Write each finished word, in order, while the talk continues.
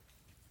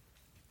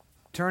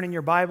Turn in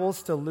your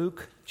Bibles to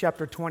Luke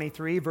chapter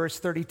 23, verse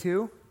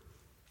 32.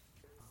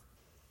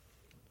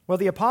 Well,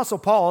 the Apostle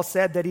Paul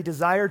said that he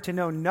desired to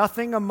know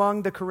nothing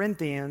among the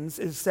Corinthians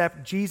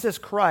except Jesus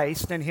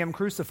Christ and Him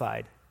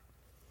crucified.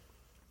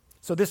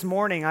 So this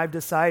morning I've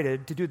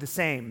decided to do the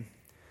same.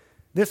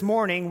 This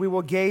morning we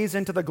will gaze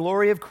into the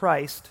glory of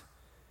Christ,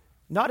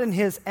 not in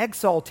His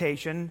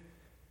exaltation,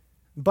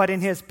 but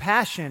in His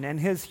passion and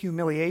His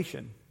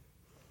humiliation.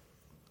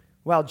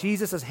 While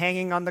Jesus is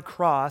hanging on the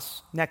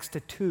cross next to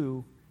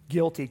two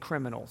guilty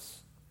criminals.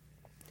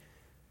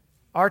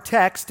 Our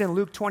text in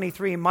Luke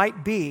 23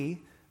 might be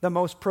the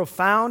most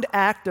profound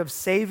act of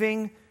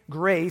saving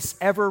grace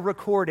ever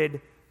recorded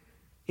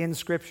in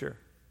Scripture.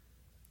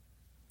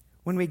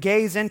 When we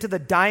gaze into the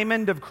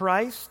diamond of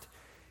Christ,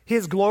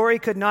 His glory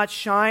could not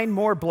shine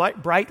more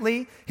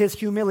brightly. His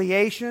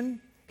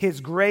humiliation,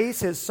 His grace,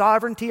 His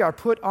sovereignty are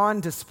put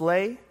on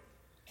display.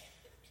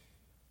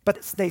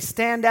 But they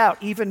stand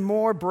out even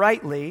more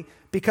brightly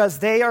because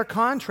they are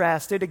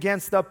contrasted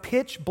against the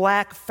pitch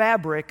black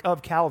fabric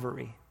of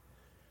Calvary.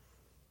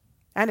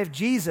 And if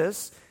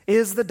Jesus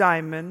is the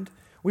diamond,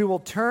 we will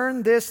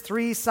turn this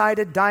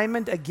three-sided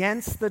diamond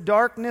against the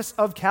darkness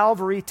of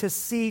Calvary to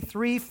see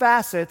three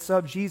facets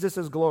of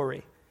Jesus'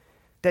 glory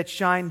that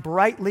shine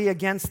brightly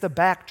against the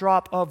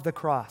backdrop of the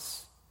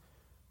cross.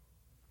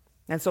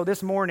 And so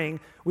this morning,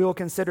 we will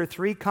consider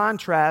three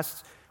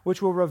contrasts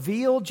which will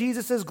reveal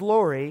Jesus'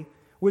 glory,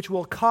 which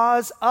will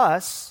cause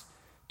us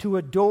to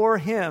adore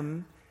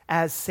Him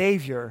as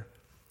Savior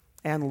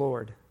and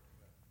Lord.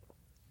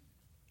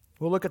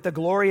 We'll look at the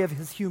glory of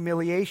His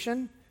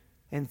humiliation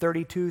in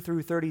 32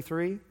 through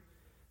 33,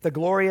 the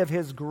glory of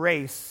His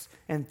grace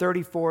in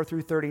 34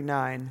 through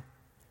 39,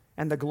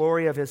 and the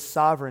glory of His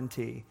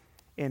sovereignty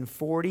in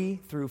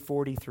 40 through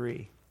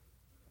 43.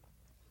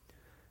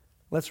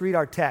 Let's read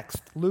our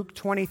text, Luke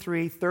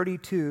 23,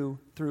 32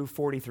 through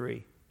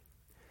 43.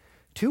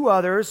 Two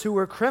others who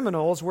were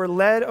criminals were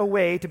led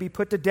away to be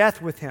put to death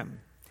with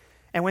Him.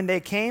 And when they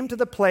came to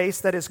the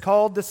place that is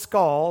called the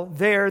Skull,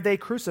 there they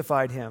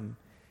crucified Him,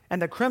 and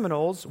the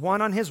criminals,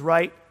 one on His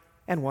right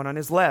and one on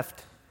His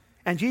left.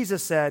 And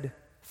Jesus said,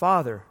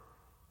 "Father,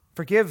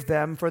 forgive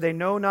them, for they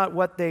know not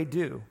what they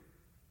do."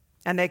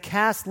 And they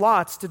cast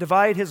lots to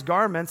divide His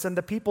garments, and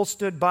the people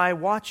stood by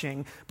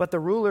watching. But the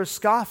rulers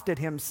scoffed at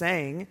Him,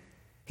 saying,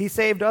 "He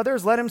saved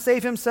others, let Him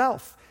save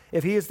Himself,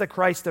 if He is the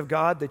Christ of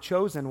God, the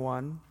chosen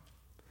one."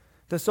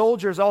 The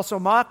soldiers also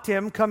mocked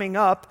Him, coming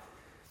up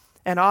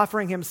and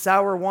offering Him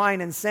sour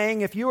wine and saying,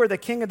 "If you are the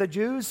King of the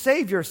Jews,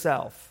 save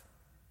yourself."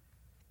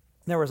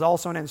 There was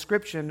also an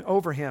inscription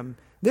over Him,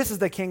 "This is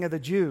the King of the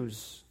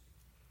Jews."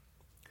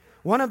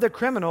 One of the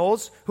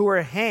criminals who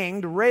were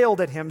hanged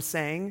railed at Him,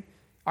 saying,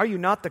 "Are you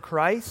not the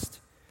Christ?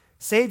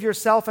 Save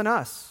yourself and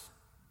us."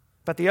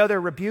 But the other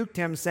rebuked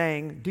Him,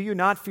 saying, "Do you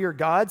not fear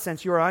God,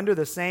 since you are under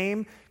the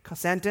same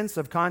sentence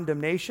of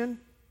condemnation?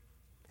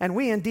 And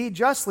we indeed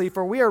justly,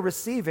 for we are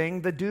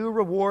receiving the due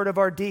reward of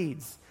our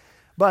deeds.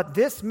 But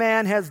this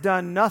man has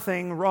done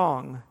nothing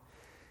wrong."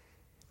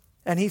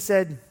 And He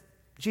said,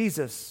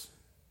 "Jesus,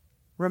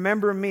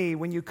 remember me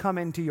when you come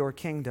into your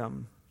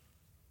kingdom."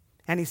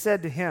 And He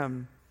said to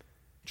him,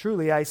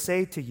 "Truly I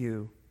say to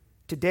you,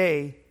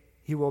 today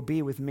you will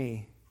be with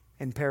me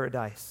in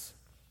paradise."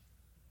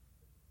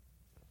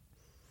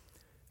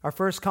 Our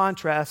first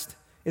contrast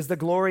is the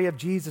glory of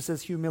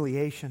Jesus'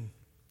 humiliation.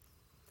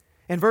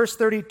 In verse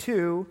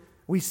 32,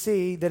 we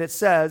see that it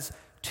says,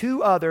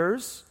 two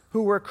others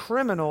who were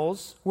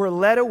criminals were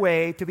led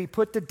away to be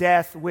put to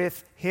death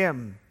with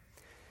Him.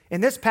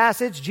 In this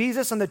passage,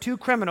 Jesus and the two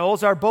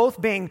criminals are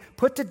both being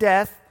put to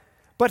death,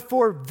 but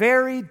for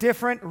very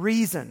different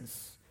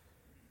reasons.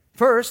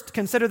 First,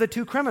 consider the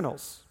two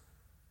criminals.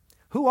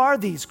 Who are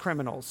these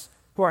criminals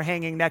who are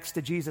hanging next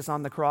to Jesus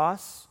on the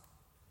cross?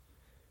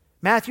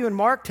 Matthew and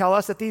Mark tell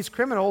us that these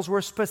criminals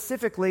were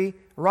specifically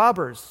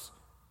robbers.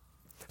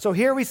 So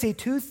here we see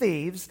two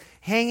thieves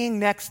hanging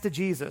next to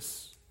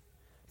Jesus.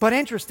 But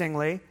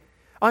interestingly,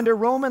 under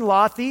Roman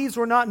law, thieves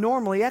were not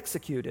normally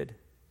executed.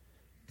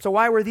 So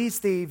why were these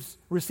thieves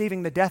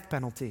receiving the death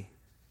penalty?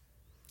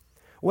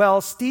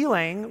 Well,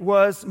 stealing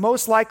was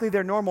most likely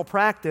their normal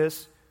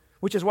practice,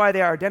 which is why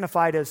they are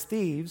identified as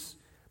thieves,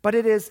 but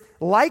it is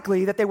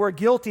likely that they were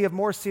guilty of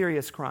more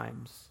serious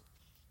crimes.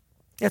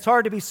 It's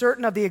hard to be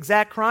certain of the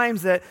exact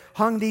crimes that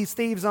hung these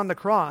thieves on the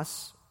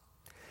cross.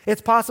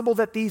 It's possible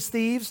that these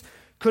thieves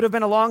could have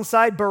been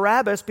alongside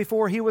Barabbas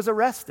before he was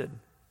arrested.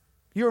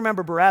 You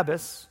remember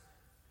Barabbas,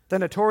 the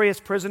notorious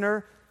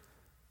prisoner,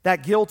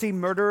 that guilty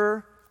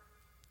murderer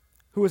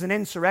who was an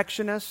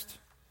insurrectionist,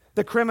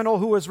 the criminal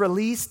who was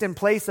released in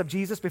place of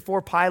Jesus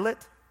before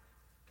Pilate.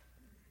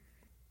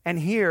 And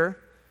here,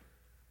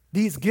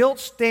 these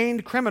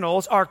guilt-stained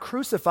criminals are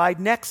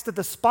crucified next to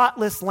the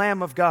spotless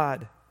Lamb of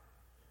God.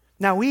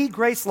 Now we,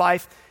 Grace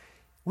Life,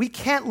 we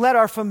can't let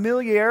our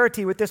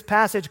familiarity with this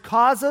passage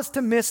cause us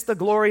to miss the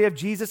glory of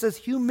Jesus'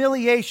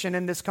 humiliation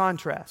in this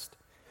contrast.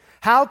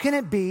 How can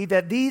it be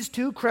that these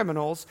two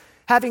criminals,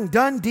 having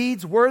done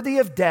deeds worthy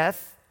of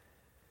death,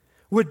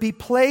 would be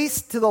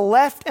placed to the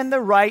left and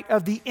the right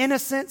of the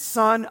innocent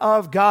Son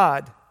of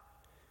God.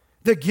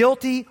 The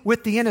guilty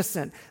with the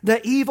innocent, the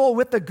evil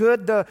with the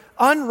good, the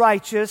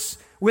unrighteous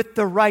with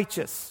the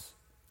righteous.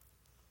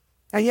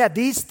 And yet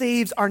these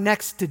thieves are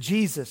next to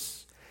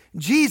Jesus.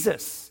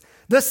 Jesus,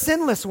 the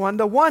sinless one,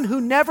 the one who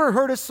never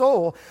hurt a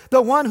soul,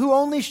 the one who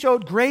only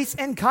showed grace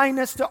and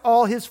kindness to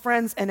all his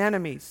friends and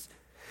enemies.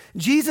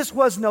 Jesus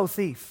was no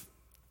thief.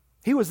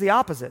 He was the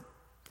opposite.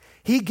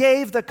 He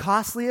gave the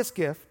costliest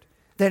gift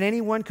that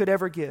anyone could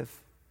ever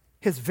give,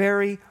 his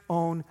very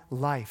own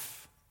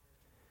life.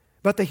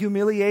 But the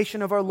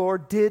humiliation of our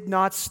Lord did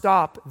not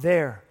stop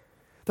there.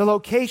 The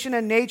location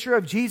and nature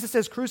of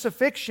Jesus'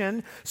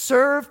 crucifixion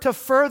served to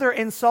further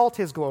insult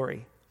his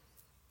glory.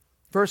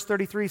 Verse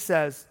 33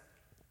 says,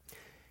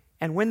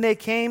 "And when they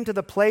came to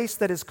the place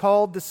that is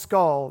called the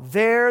Skull,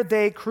 there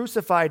they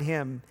crucified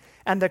him,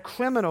 and the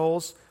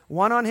criminals,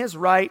 one on his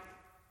right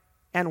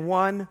and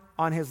one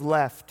on his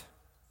left."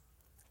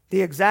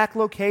 The exact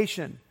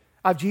location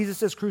of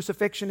Jesus'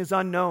 crucifixion is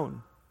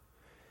unknown.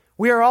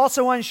 We are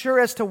also unsure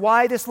as to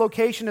why this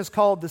location is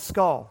called the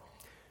Skull.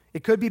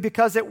 It could be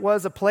because it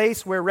was a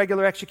place where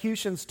regular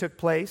executions took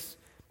place.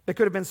 There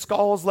could have been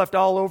skulls left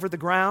all over the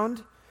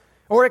ground.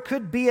 Or it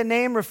could be a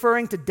name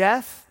referring to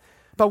death.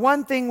 But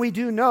one thing we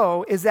do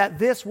know is that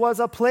this was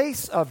a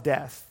place of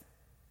death.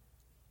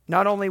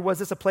 Not only was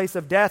this a place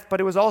of death,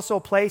 but it was also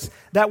a place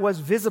that was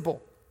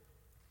visible,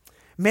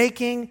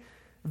 making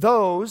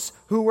those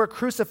who were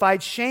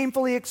crucified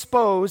shamefully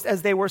exposed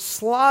as they were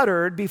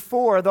slaughtered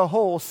before the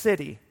whole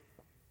city.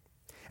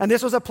 And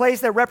this was a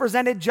place that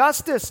represented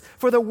justice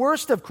for the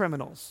worst of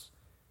criminals.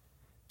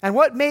 And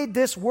what made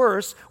this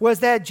worse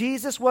was that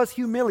Jesus was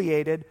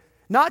humiliated,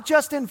 not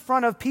just in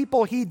front of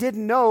people he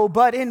didn't know,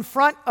 but in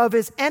front of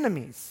his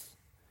enemies,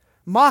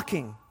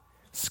 mocking,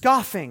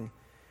 scoffing,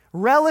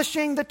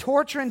 relishing the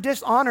torture and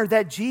dishonor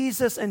that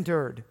Jesus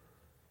endured.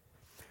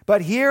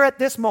 But here at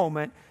this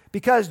moment,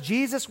 because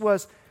Jesus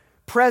was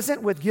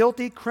present with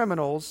guilty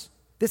criminals,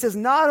 this is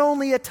not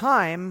only a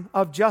time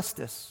of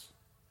justice,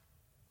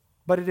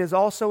 but it is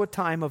also a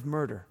time of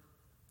murder.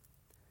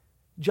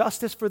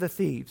 Justice for the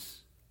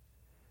thieves,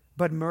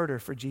 but murder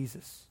for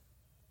Jesus.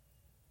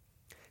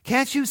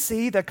 Can't you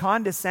see the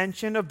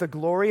condescension of the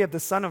glory of the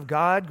Son of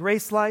God,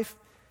 Grace Life?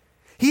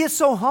 He is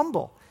so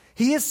humble.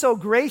 He is so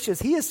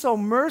gracious. He is so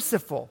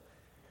merciful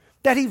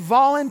that he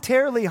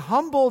voluntarily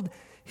humbled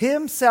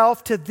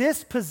himself to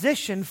this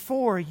position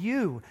for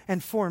you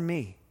and for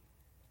me.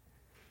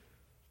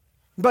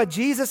 But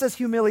Jesus'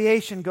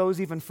 humiliation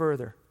goes even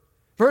further.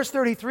 Verse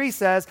 33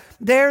 says,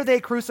 "There they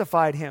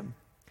crucified him."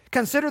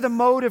 Consider the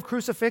mode of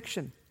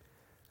crucifixion.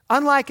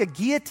 Unlike a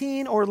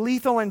guillotine or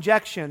lethal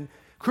injection,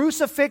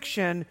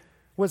 crucifixion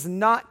was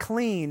not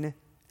clean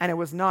and it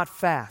was not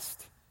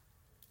fast.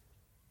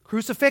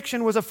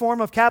 Crucifixion was a form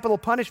of capital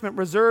punishment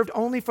reserved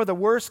only for the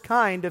worst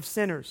kind of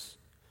sinners.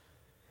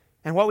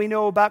 And what we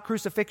know about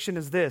crucifixion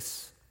is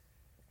this: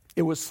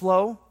 it was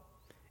slow,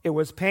 it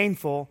was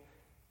painful,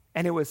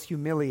 and it was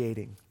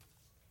humiliating.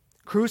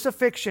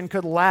 Crucifixion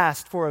could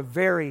last for a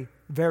very,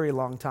 very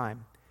long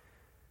time.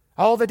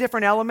 All the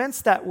different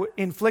elements that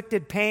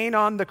inflicted pain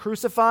on the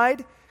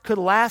crucified could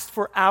last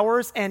for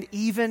hours and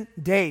even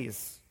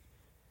days.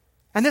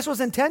 And this was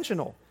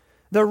intentional.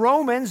 The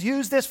Romans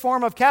used this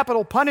form of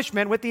capital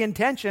punishment with the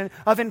intention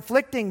of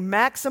inflicting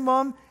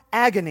maximum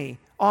agony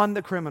on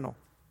the criminal.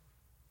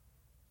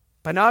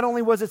 But not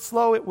only was it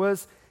slow, it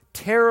was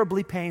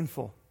terribly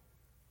painful.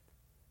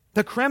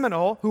 The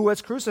criminal who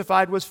was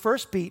crucified was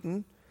first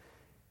beaten,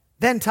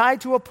 then tied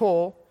to a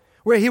pole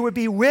where he would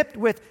be whipped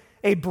with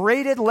a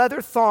braided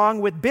leather thong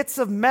with bits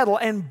of metal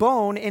and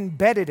bone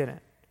embedded in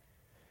it.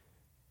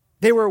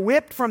 They were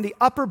whipped from the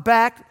upper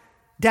back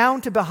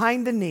down to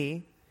behind the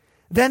knee.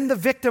 Then the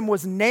victim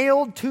was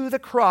nailed to the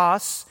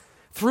cross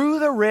through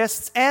the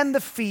wrists and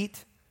the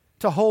feet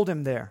to hold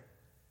him there.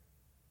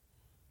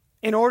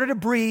 In order to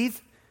breathe,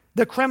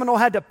 the criminal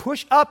had to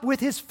push up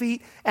with his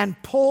feet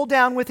and pull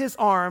down with his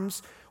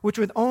arms, which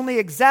would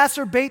only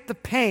exacerbate the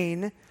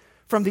pain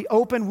from the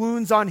open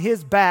wounds on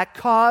his back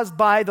caused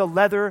by the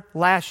leather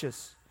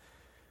lashes.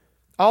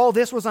 All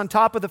this was on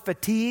top of the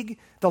fatigue,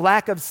 the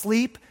lack of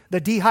sleep,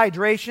 the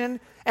dehydration,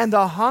 and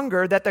the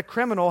hunger that the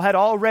criminal had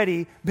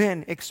already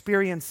been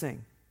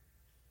experiencing.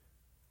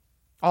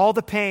 All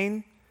the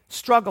pain,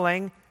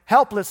 struggling,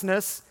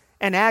 helplessness,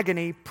 and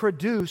agony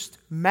produced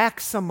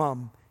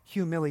maximum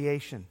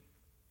humiliation.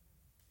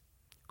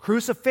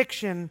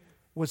 Crucifixion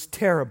was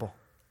terrible.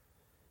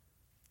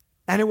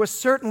 And it was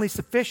certainly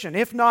sufficient,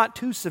 if not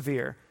too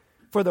severe,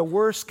 for the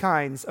worst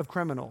kinds of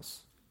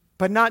criminals.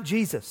 But not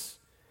Jesus.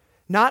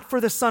 Not for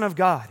the Son of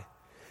God.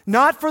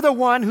 Not for the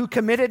one who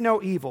committed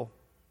no evil.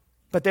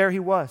 But there he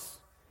was,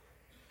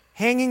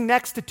 hanging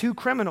next to two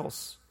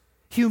criminals,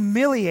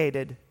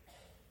 humiliated.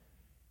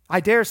 I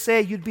dare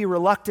say you'd be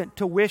reluctant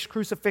to wish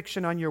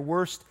crucifixion on your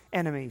worst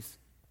enemies.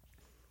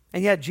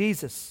 And yet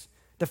Jesus,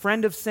 the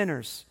friend of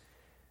sinners,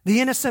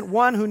 the innocent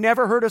one who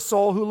never hurt a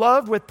soul, who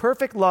loved with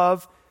perfect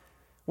love,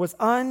 was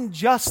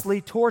unjustly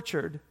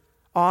tortured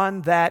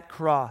on that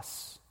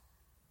cross.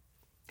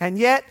 And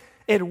yet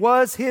it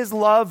was his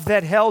love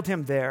that held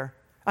him there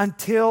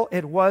until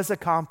it was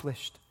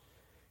accomplished.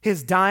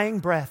 His dying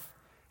breath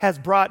has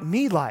brought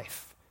me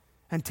life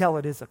until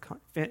it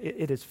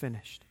is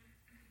finished.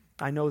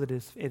 I know that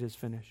it is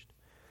finished.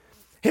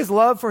 His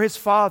love for his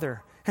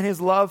Father and his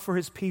love for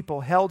his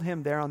people held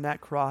him there on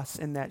that cross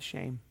in that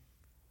shame.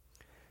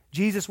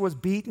 Jesus was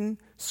beaten,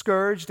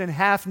 scourged, and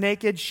half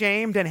naked,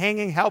 shamed, and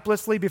hanging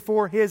helplessly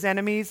before his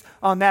enemies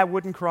on that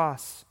wooden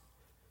cross.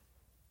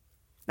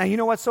 Now, you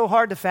know what's so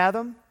hard to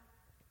fathom?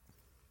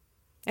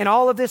 In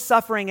all of this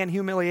suffering and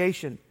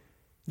humiliation,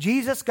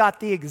 Jesus got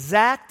the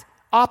exact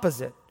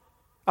opposite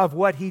of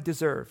what he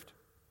deserved.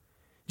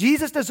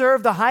 Jesus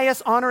deserved the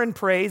highest honor and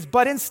praise,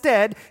 but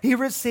instead, he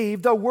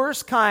received the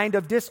worst kind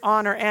of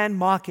dishonor and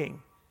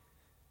mocking.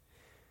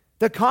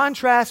 The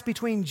contrast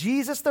between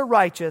Jesus the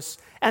righteous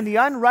and the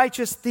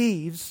unrighteous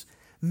thieves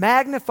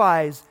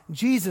magnifies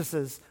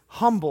Jesus'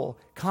 humble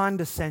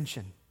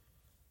condescension.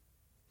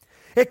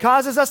 It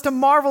causes us to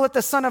marvel at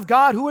the Son of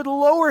God who would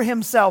lower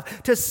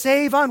himself to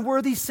save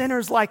unworthy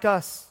sinners like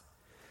us.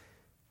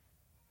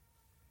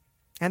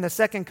 And the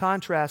second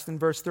contrast in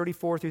verse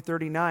 34 through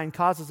 39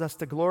 causes us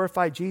to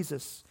glorify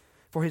Jesus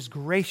for his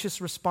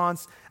gracious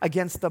response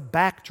against the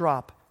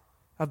backdrop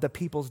of the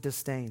people's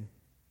disdain.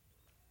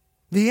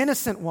 The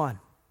innocent one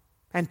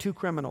and two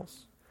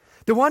criminals.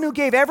 The one who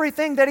gave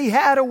everything that he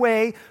had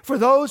away for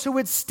those who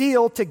would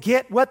steal to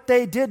get what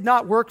they did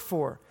not work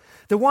for.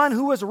 The one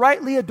who was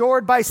rightly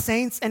adored by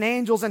saints and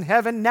angels in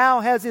heaven now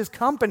has his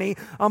company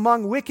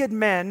among wicked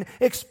men,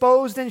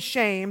 exposed and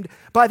shamed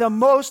by the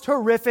most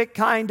horrific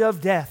kind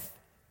of death.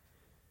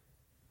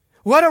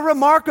 What a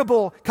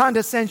remarkable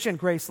condescension,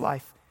 Grace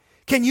Life.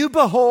 Can you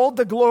behold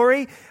the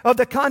glory of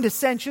the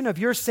condescension of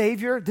your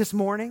Savior this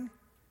morning?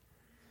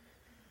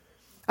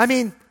 I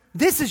mean,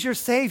 this is your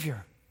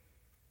Savior.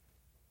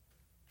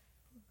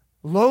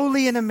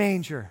 Lowly in a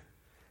manger,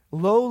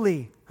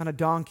 lowly on a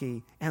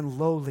donkey, and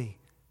lowly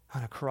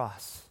on a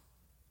cross.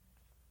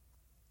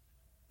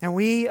 And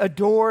we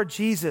adore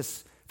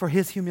Jesus for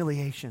his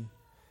humiliation.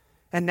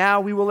 And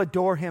now we will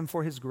adore him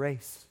for his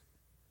grace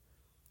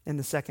in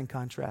the second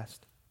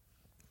contrast.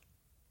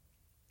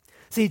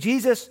 See,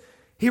 Jesus,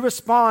 he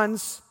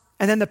responds,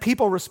 and then the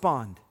people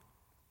respond.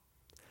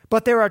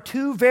 But there are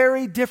two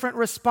very different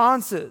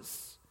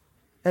responses,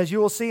 as you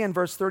will see in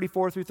verse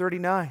 34 through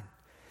 39.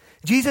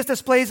 Jesus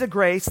displays a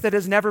grace that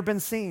has never been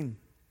seen.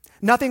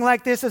 Nothing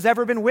like this has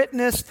ever been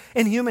witnessed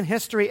in human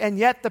history, and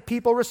yet the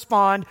people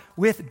respond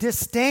with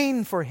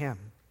disdain for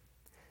him.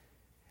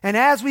 And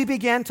as we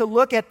begin to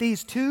look at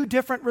these two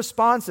different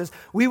responses,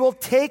 we will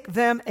take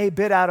them a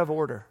bit out of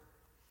order.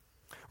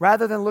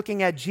 Rather than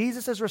looking at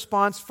Jesus'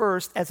 response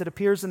first as it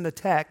appears in the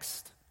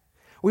text,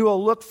 we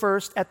will look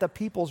first at the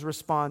people's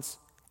response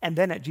and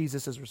then at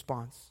Jesus'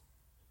 response.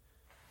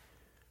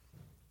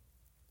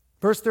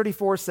 Verse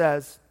 34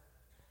 says,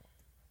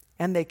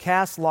 "And they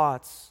cast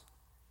lots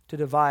to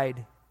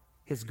divide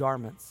his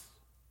garments."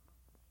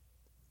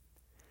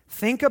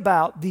 Think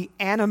about the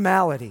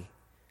animality,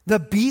 the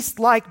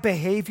beast-like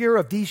behavior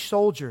of these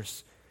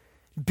soldiers,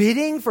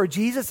 bidding for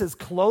Jesus'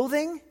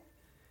 clothing.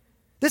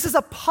 This is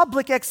a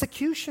public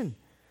execution.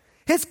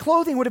 His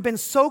clothing would have been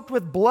soaked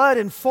with blood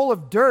and full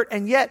of dirt,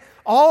 and yet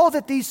all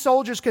that these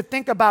soldiers could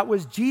think about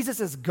was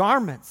Jesus'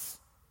 garments.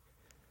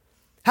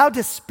 How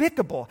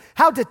despicable,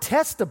 how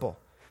detestable.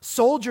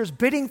 Soldiers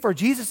bidding for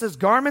Jesus'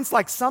 garments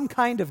like some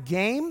kind of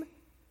game.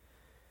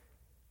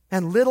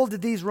 And little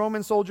did these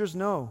Roman soldiers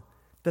know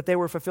that they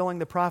were fulfilling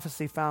the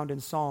prophecy found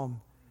in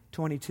Psalm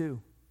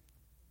 22.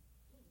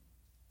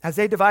 As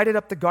they divided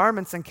up the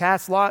garments and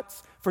cast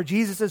lots for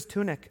Jesus'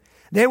 tunic,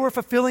 they were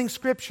fulfilling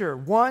Scripture,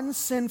 one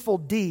sinful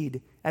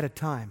deed at a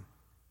time.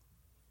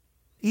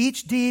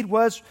 Each deed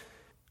was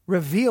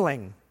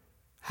revealing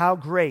how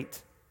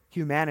great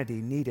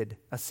humanity needed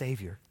a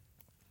Savior.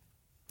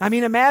 I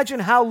mean, imagine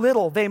how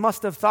little they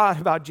must have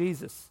thought about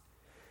Jesus,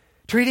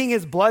 treating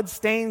his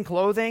blood-stained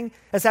clothing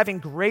as having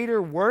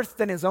greater worth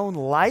than his own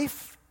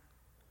life.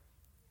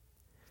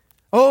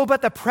 Oh,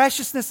 but the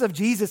preciousness of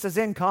Jesus is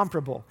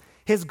incomparable.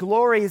 His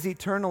glory is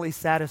eternally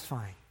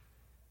satisfying.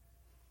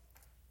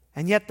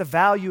 And yet the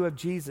value of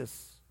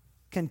Jesus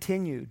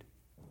continued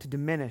to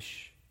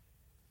diminish,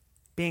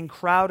 being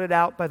crowded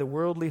out by the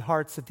worldly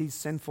hearts of these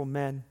sinful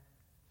men.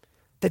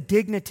 The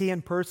dignity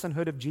and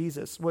personhood of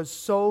Jesus was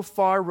so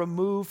far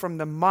removed from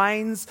the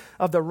minds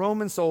of the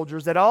Roman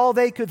soldiers that all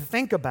they could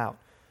think about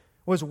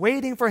was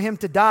waiting for him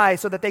to die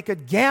so that they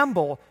could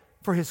gamble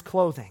for his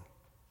clothing.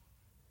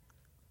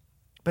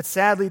 But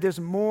sadly, there's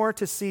more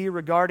to see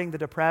regarding the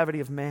depravity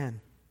of man.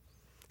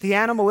 The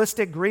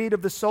animalistic greed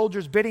of the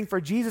soldiers bidding for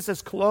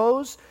Jesus'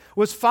 clothes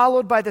was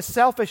followed by the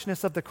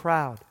selfishness of the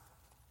crowd.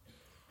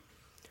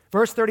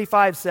 Verse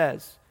 35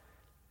 says,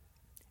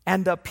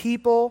 "And the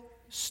people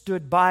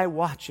stood by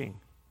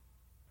watching."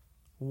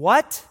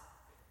 What?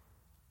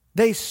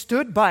 They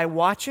stood by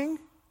watching?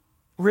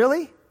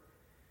 Really?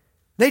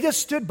 They just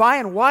stood by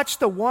and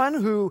watched the one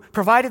who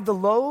provided the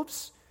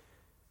loaves,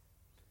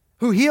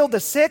 who healed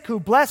the sick, who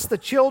blessed the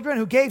children,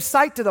 who gave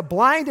sight to the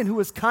blind, and who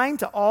was kind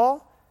to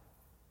all?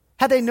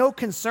 Had they no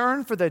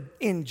concern for the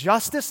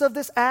injustice of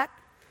this act?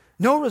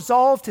 No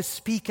resolve to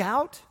speak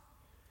out?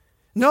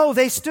 No,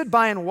 they stood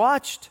by and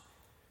watched,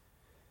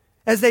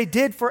 as they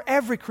did for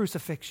every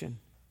crucifixion.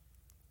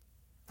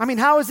 I mean,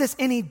 how is this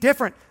any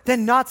different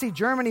than Nazi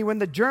Germany when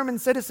the German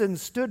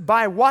citizens stood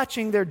by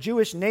watching their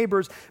Jewish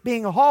neighbors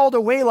being hauled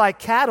away like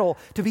cattle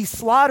to be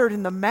slaughtered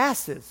in the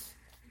masses?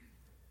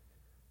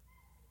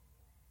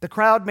 The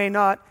crowd may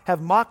not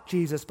have mocked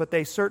Jesus, but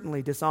they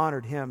certainly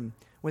dishonored him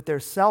with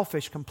their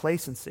selfish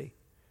complacency.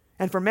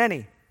 And for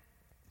many,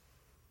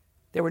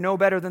 they were no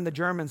better than the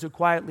Germans who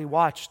quietly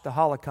watched the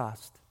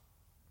Holocaust.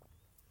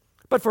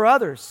 But for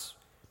others,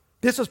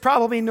 this was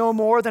probably no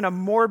more than a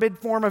morbid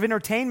form of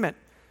entertainment,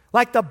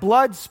 like the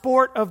blood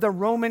sport of the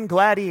Roman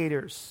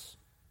gladiators.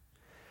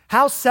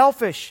 How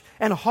selfish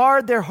and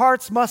hard their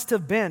hearts must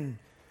have been.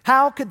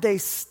 How could they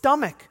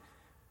stomach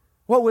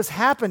what was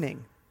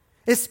happening,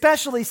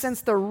 especially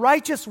since the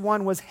righteous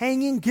one was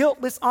hanging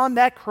guiltless on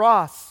that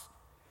cross?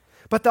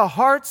 But the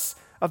hearts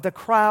of the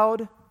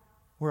crowd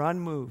were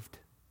unmoved.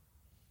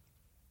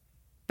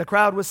 The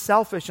crowd was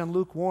selfish and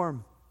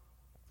lukewarm.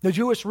 The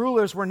Jewish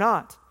rulers were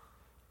not.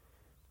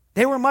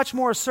 They were much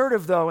more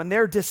assertive, though, in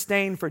their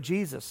disdain for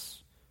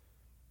Jesus.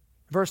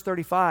 Verse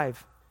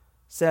 35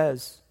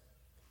 says,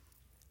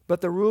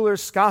 "But the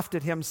rulers scoffed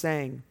at him,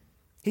 saying,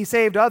 'He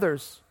saved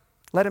others.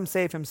 Let him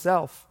save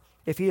himself,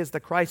 if he is the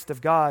Christ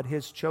of God,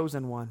 his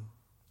chosen one.'"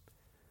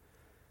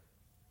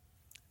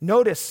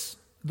 Notice,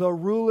 the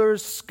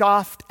rulers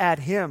scoffed at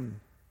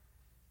him.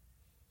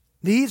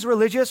 These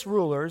religious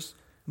rulers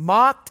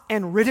mocked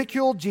and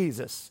ridiculed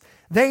Jesus.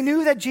 They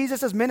knew that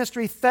Jesus'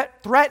 ministry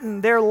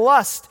threatened their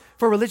lust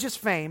for religious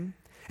fame,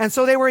 and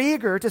so they were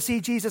eager to see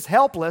Jesus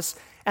helpless,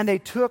 and they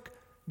took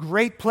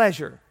great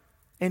pleasure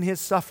in his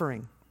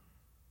suffering.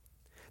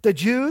 The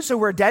Jews who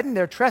were dead in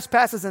their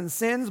trespasses and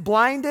sins,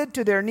 blinded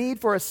to their need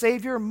for a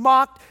Savior,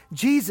 mocked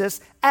Jesus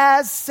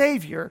as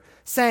Savior,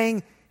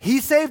 saying, "He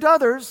saved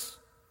others,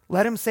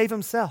 let him save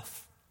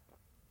himself."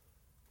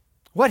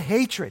 What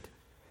hatred,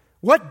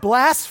 what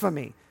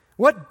blasphemy,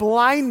 what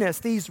blindness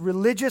these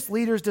religious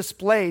leaders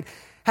displayed,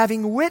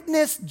 having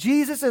witnessed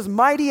Jesus'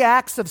 mighty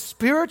acts of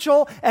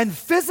spiritual and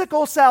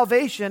physical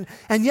salvation,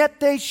 and yet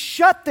they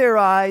shut their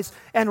eyes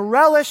and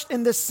relished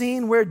in the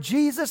scene where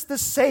Jesus, the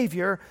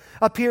Savior,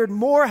 appeared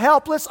more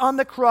helpless on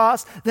the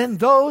cross than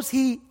those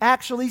he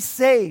actually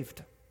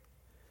saved.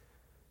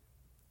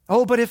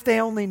 Oh, but if they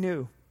only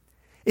knew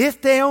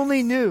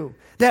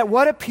that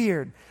what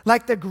appeared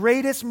like the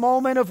greatest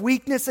moment of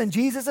weakness in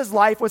Jesus'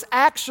 life was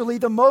actually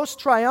the most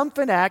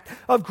triumphant act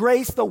of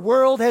grace the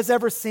world has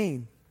ever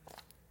seen.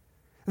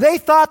 They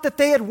thought that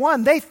they had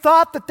won. They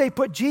thought that they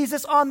put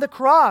Jesus on the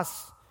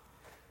cross.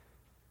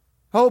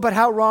 Oh, but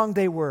how wrong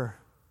they were.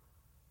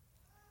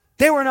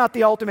 They were not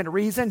the ultimate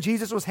reason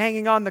Jesus was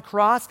hanging on the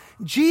cross.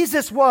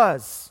 Jesus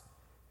was.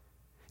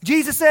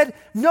 Jesus said,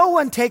 "No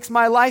one takes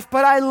my life,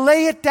 but I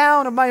lay it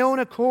down of my own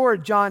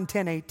accord," John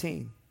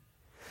 10:18.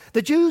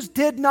 The Jews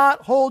did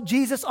not hold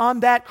Jesus on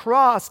that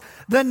cross.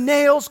 The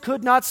nails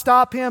could not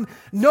stop him.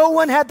 No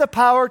one had the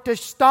power to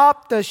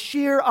stop the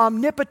sheer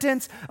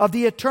omnipotence of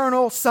the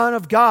eternal Son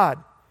of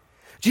God.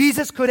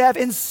 Jesus could have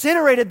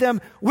incinerated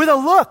them with a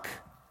look.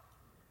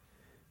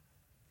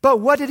 But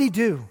what did he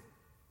do?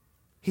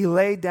 He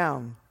laid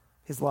down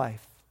his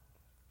life.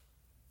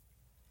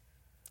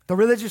 The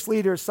religious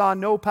leaders saw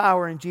no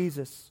power in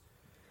Jesus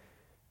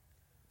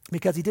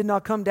because he did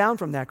not come down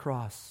from that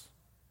cross.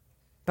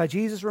 But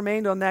Jesus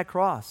remained on that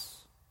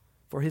cross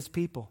for his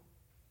people.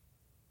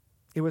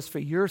 It was for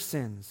your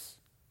sins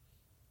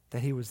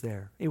that he was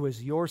there. It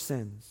was your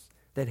sins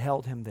that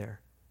held him there.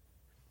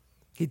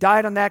 He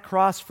died on that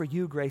cross for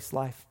you, Grace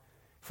Life,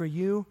 for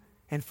you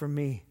and for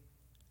me.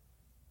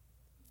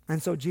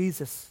 And so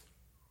Jesus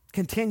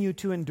continued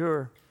to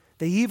endure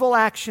the evil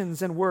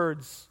actions and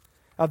words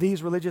of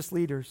these religious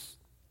leaders.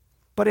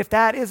 But if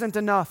that isn't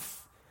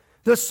enough,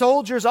 the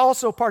soldiers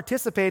also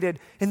participated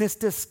in this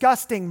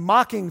disgusting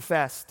mocking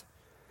fest.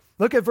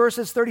 Look at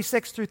verses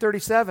 36 through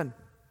 37.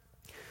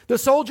 The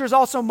soldiers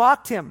also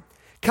mocked him,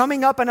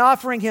 coming up and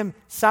offering him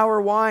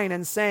sour wine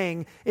and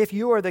saying, "If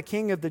you are the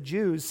king of the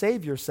Jews,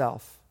 save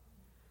yourself."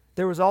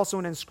 There was also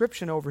an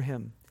inscription over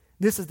him,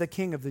 "This is the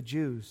King of the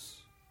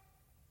Jews."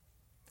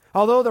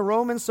 Although the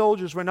Roman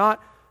soldiers were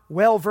not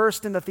well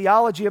versed in the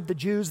theology of the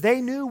Jews, they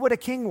knew what a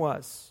king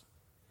was.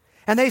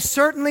 And they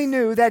certainly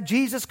knew that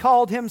Jesus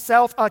called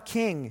himself a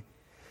king.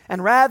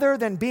 And rather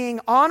than being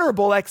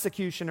honorable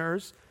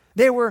executioners,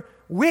 they were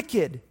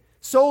wicked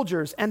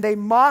soldiers, and they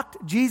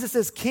mocked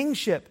Jesus'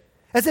 kingship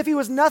as if he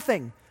was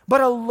nothing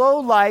but a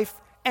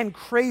low-life and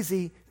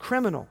crazy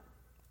criminal.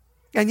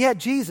 And yet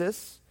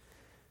Jesus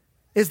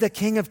is the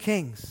King of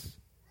Kings.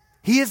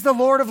 He is the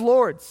Lord of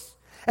Lords.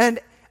 And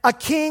a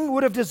king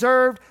would have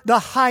deserved the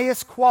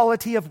highest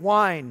quality of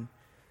wine.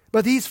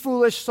 But these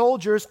foolish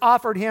soldiers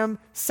offered him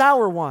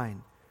sour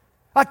wine.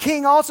 A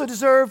king also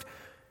deserved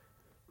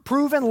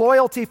proven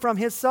loyalty from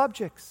his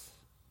subjects.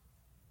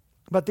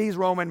 But these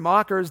Roman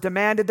mockers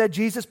demanded that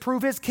Jesus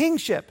prove his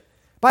kingship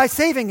by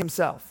saving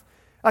himself.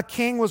 a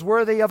king was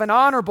worthy of an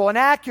honorable and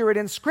accurate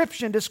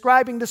inscription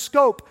describing the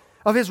scope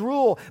of his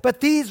rule. But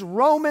these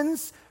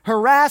Romans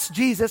harassed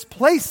Jesus,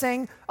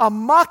 placing a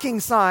mocking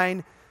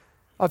sign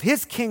of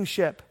his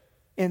kingship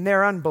in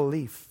their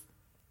unbelief.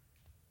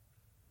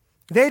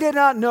 They did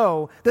not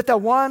know that the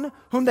one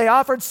whom they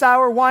offered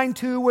sour wine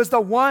to was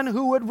the one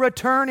who would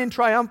return in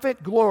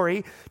triumphant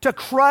glory to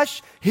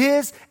crush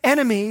his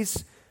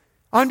enemies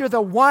under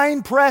the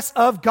winepress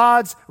of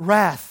God's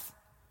wrath.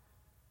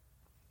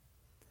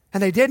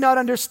 And they did not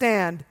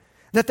understand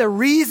that the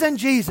reason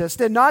Jesus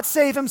did not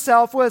save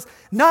himself was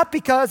not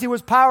because he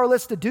was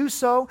powerless to do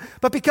so,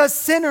 but because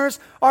sinners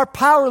are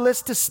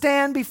powerless to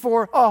stand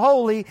before a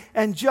holy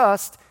and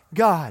just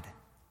God.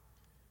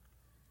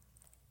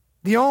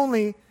 If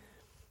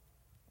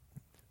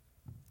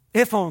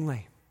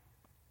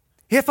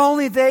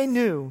only they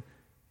knew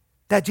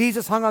that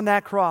Jesus hung on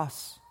that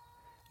cross,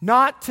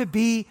 not to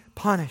be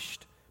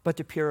punished, but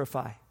to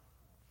purify.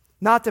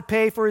 Not to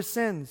pay for his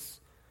sins,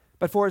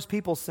 but for his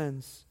people's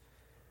sins.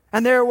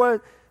 And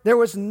he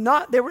was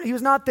not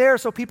there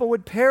so people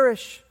would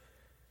perish,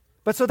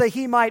 but so that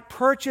he might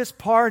purchase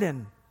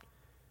pardon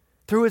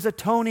through his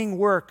atoning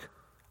work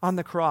on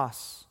the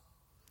cross.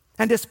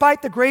 And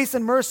despite the grace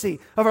and mercy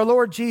of our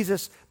Lord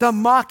Jesus, the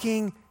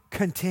mocking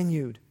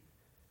continued.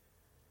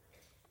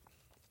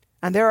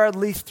 And there are at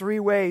least 3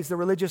 ways the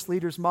religious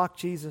leaders mocked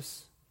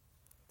Jesus.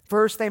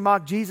 First, they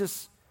mocked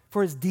Jesus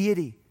for his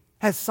deity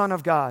as Son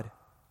of God.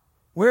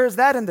 Where is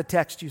that in the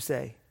text, you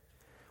say?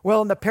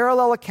 Well, in the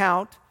parallel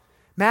account,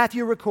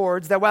 Matthew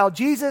records that while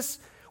Jesus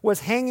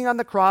was hanging on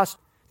the cross,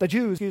 the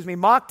Jews,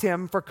 mocked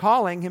him for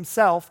calling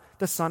himself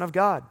the Son of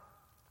God.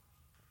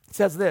 It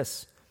says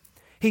this,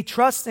 he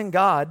trusts in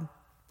God.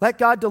 Let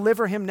God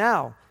deliver him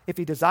now if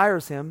he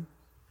desires him.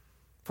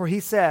 For he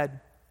said,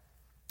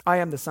 I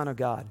am the Son of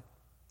God.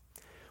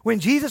 When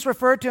Jesus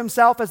referred to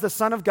himself as the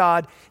Son of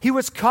God, he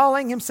was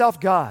calling himself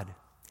God.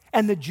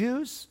 And the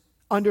Jews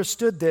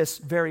understood this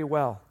very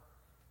well.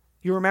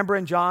 You remember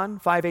in John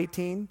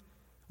 5:18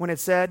 when it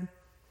said,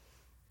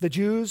 the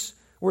Jews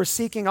were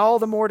seeking all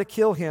the more to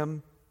kill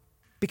him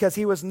because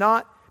he was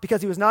not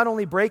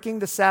only breaking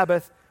the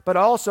Sabbath, but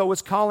also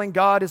was calling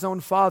God his own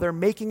Father,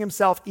 making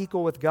himself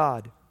equal with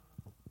God.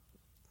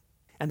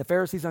 And the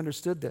Pharisees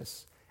understood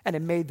this, and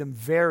it made them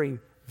very,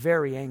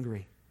 very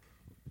angry.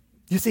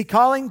 You see,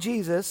 calling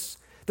Jesus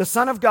the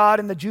Son of God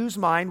in the Jews'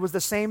 mind was the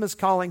same as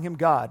calling him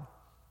God.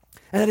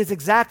 And that is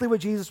exactly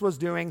what Jesus was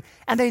doing,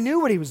 and they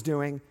knew what he was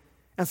doing,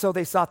 and so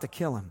they sought to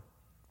kill him.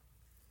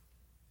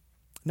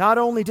 Not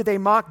only did they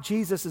mock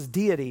Jesus'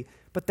 deity,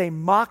 but they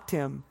mocked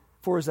him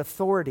for his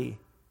authority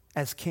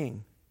as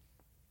king.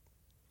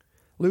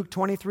 Luke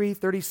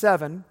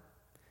 23:37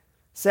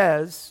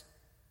 says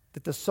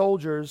that the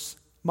soldiers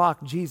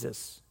mocked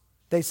Jesus.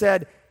 They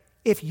said,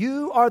 if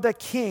you are the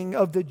king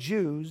of the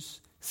Jews,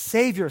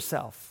 save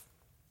yourself.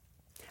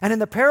 And in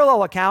the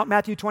parallel account,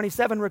 Matthew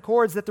 27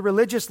 records that the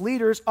religious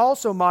leaders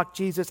also mocked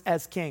Jesus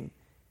as king.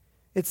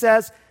 It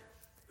says,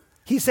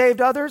 he saved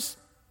others,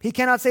 he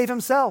cannot save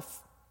himself.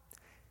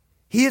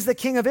 He is the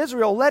King of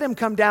Israel. Let him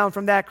come down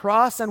from that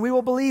cross and we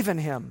will believe in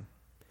him.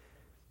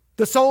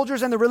 The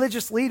soldiers and the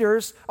religious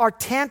leaders are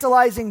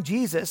tantalizing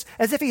Jesus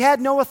as if he had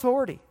no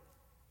authority,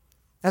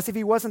 as if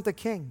he wasn't the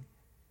king.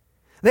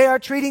 They are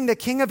treating the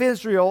King of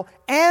Israel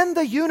and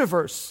the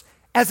universe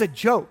as a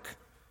joke.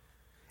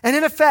 And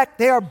in effect,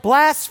 they are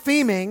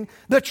blaspheming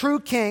the true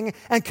king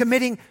and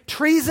committing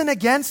treason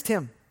against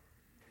him.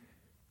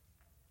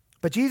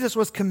 But Jesus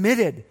was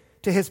committed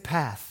to his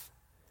path.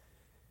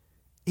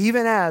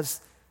 Even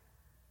as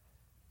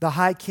the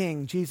high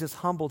king, Jesus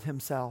humbled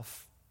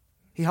himself.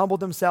 He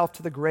humbled himself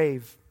to the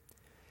grave.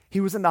 He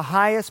was in the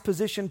highest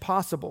position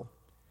possible,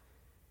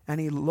 and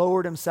he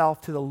lowered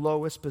himself to the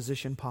lowest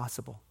position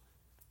possible.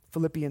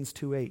 Philippians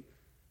 2:8.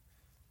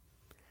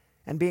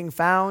 And being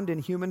found in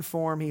human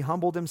form, he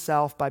humbled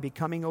himself by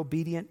becoming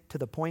obedient to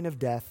the point of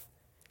death,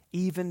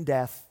 even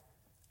death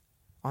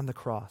on the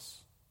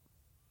cross.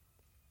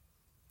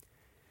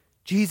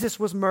 Jesus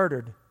was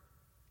murdered,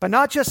 but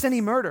not just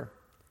any murder.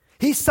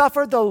 He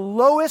suffered the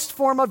lowest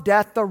form of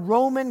death the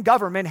Roman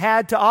government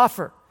had to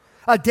offer,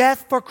 a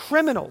death for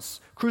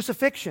criminals,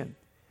 crucifixion.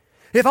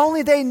 If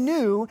only they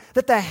knew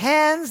that the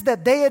hands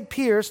that they had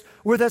pierced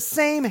were the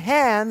same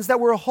hands that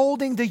were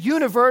holding the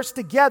universe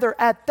together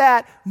at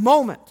that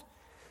moment.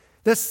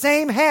 The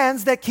same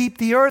hands that keep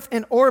the earth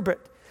in orbit.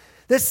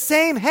 The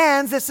same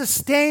hands that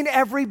sustain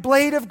every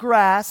blade of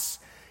grass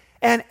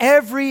and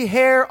every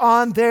hair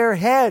on their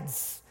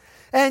heads.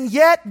 And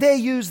yet they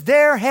use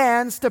their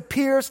hands to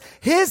pierce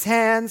his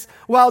hands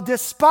while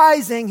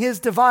despising his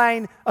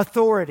divine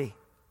authority.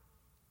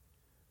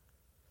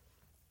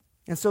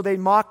 And so they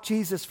mocked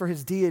Jesus for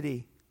his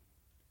deity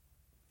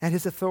and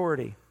his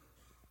authority.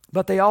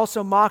 But they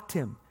also mocked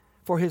him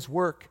for his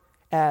work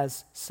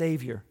as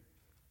Savior.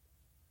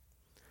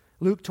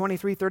 Luke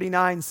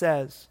 23:39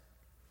 says,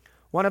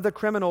 one of the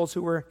criminals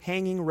who were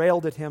hanging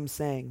railed at him,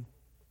 saying,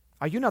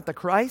 are you not the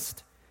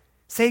Christ?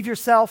 Save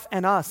yourself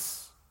and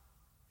us.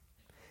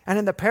 And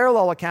in the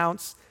parallel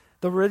accounts,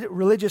 the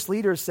religious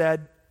leaders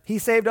said, he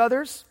saved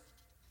others.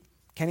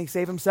 Can he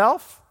save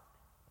himself?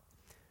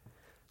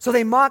 So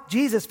they mocked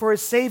Jesus for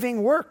his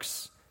saving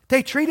works.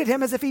 They treated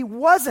him as if he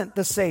wasn't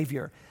the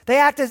Savior. They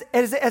acted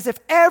as if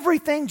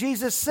everything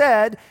Jesus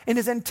said in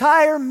his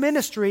entire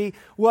ministry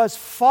was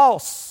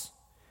false.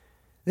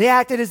 They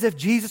acted as if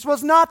Jesus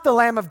was not the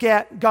Lamb of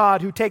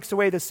God who takes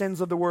away the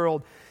sins of the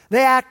world.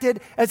 They acted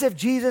as if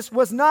Jesus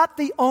was not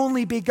the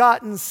only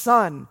begotten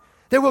Son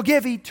that will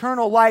give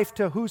eternal life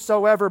to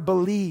whosoever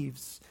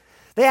believes.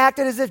 They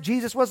acted as if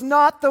Jesus was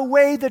not the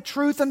way, the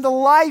truth, and the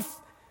life,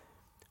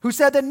 who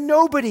said that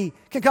nobody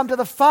can come to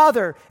the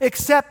Father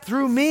except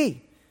through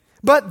me.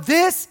 But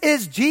this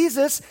is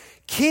Jesus,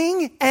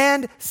 King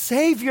and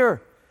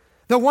Savior,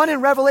 the one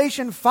in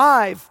Revelation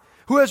 5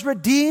 who has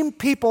redeemed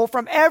people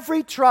from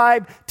every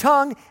tribe,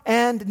 tongue,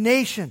 and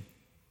nation.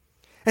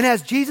 And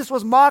as Jesus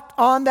was mocked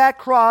on that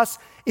cross,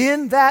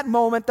 in that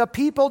moment, the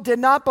people did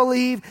not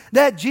believe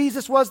that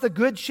Jesus was the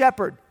good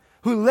shepherd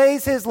who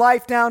lays his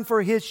life down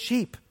for his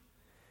sheep.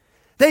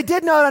 They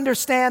did not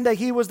understand that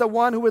he was the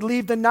one who would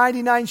leave the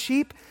 99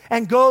 sheep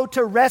and go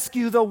to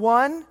rescue the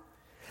one.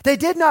 They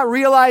did not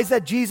realize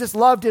that Jesus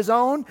loved his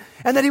own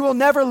and that he will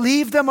never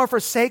leave them or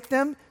forsake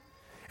them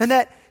and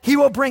that he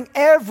will bring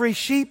every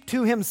sheep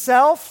to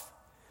himself.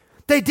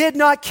 They did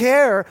not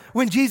care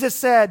when Jesus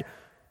said,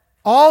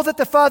 "All that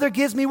the Father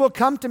gives me will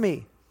come to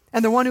me,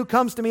 and the one who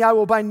comes to me I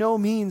will by no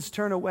means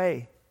turn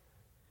away."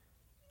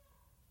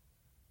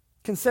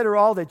 Consider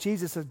all that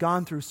Jesus has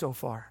gone through so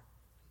far.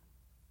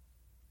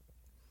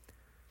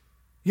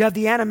 You have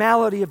the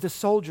animality of the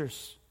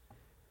soldiers.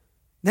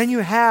 Then you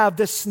have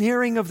the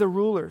sneering of the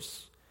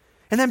rulers.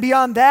 And then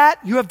beyond that,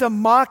 you have the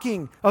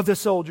mocking of the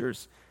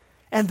soldiers.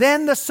 And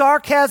then the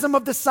sarcasm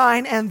of the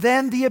sign, and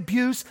then the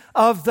abuse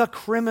of the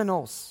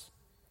criminals.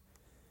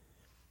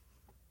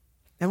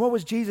 And what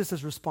was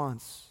Jesus'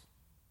 response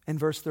in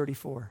verse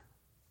 34?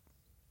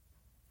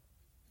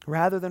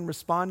 Rather than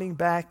responding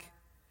back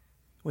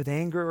with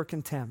anger or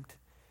contempt,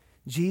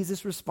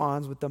 Jesus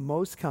responds with the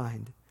most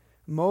kind,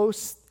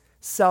 most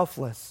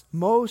selfless,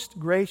 most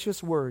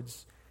gracious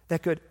words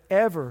that could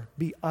ever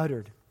be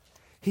uttered.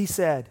 He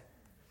said,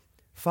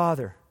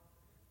 "Father,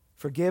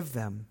 forgive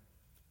them,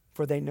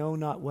 for they know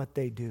not what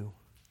they do."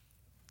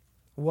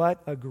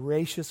 What a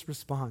gracious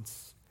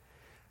response.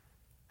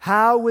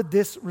 How would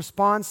this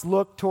response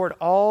look toward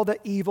all the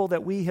evil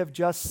that we have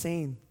just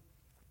seen?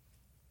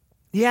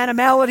 The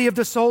animality of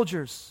the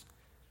soldiers.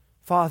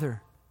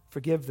 Father,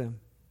 forgive them.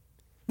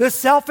 The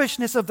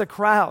selfishness of the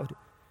crowd.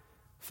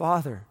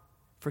 Father,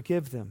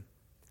 forgive them.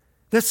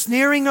 The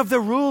sneering of the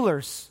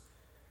rulers.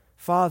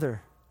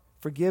 Father,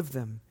 forgive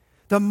them.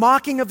 The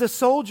mocking of the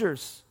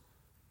soldiers.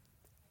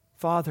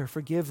 Father,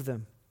 forgive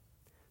them.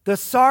 The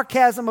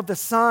sarcasm of the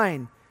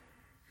sign.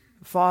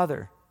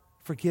 Father,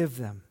 forgive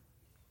them.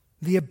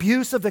 The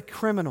abuse of the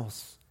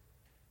criminals.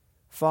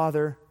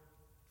 Father,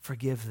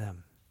 forgive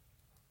them.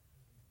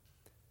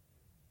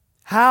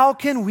 How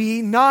can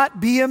we not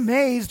be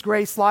amazed,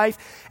 Grace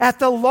Life, at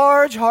the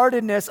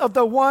large-heartedness of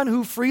the one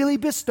who freely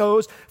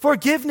bestows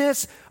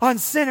forgiveness on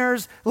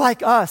sinners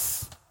like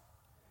us?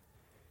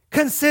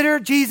 Consider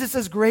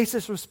Jesus'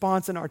 gracious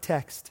response in our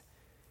text.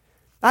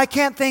 I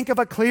can't think of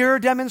a clearer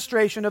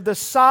demonstration of the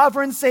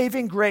sovereign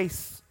saving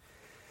grace.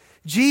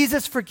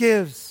 Jesus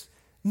forgives,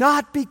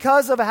 not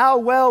because of how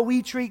well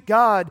we treat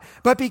God,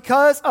 but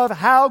because of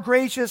how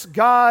gracious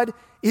God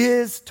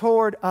is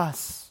toward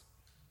us.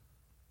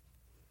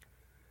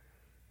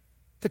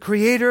 The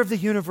creator of the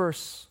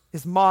universe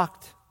is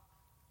mocked,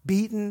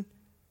 beaten,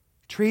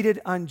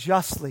 treated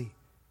unjustly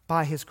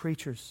by his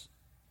creatures.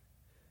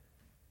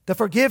 The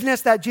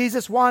forgiveness that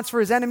Jesus wants for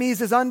his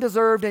enemies is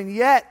undeserved, and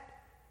yet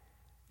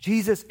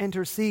Jesus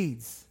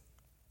intercedes.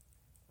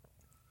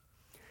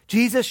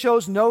 Jesus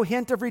shows no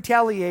hint of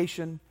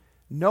retaliation,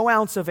 no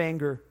ounce of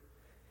anger.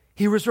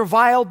 He was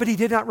reviled, but he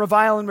did not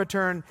revile in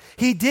return.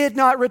 He did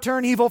not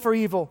return evil for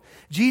evil.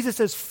 Jesus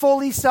is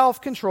fully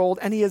self-controlled,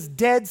 and he is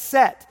dead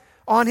set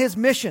on his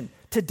mission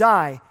to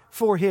die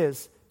for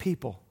his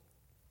people.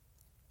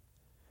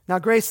 Now,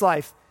 Grace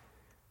Life,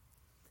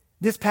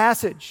 this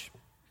passage,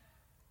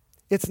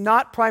 it's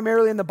not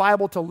primarily in the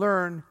Bible to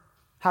learn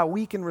how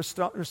we can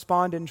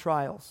respond in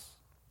trials.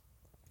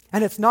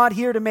 And it's not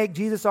here to make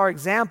Jesus our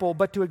example,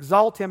 but to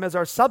exalt him as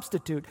our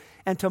substitute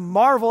and to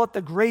marvel at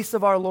the grace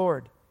of our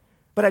Lord.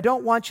 But I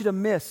don't want you to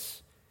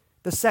miss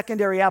the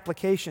secondary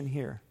application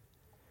here.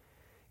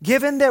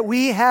 Given that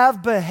we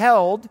have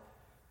beheld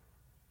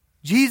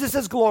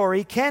Jesus'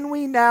 glory, can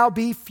we now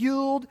be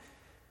fueled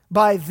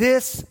by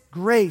this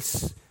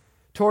grace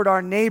toward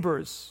our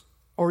neighbors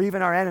or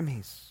even our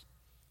enemies?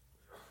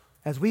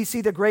 As we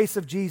see the grace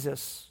of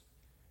Jesus,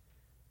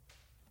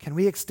 can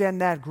we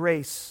extend that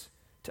grace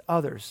to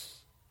others?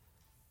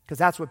 Because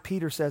that's what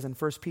Peter says in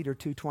 1 Peter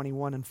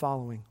 2:21 and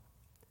following.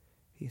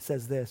 He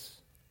says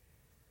this,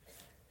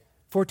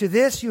 "For to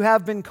this you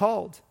have been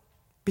called,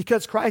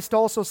 because Christ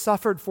also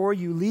suffered for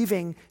you,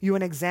 leaving you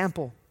an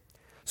example,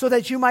 so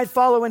that you might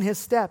follow in his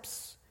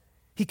steps.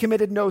 He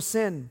committed no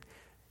sin,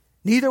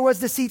 neither was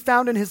deceit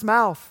found in his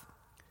mouth.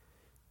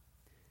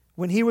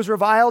 When he was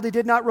reviled, he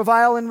did not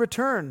revile in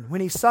return. When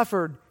he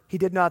suffered, he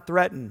did not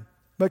threaten,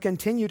 but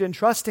continued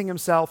entrusting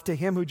himself to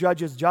him who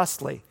judges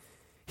justly.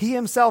 He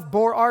himself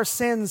bore our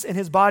sins in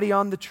his body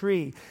on the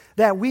tree,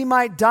 that we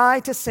might die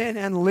to sin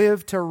and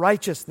live to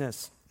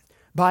righteousness.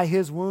 By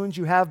his wounds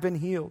you have been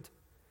healed.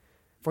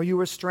 For you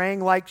were straying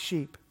like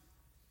sheep,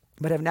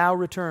 but have now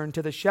returned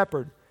to the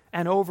shepherd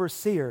and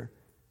overseer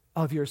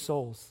of your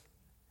souls.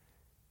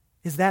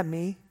 Is that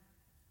me?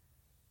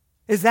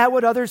 Is that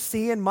what others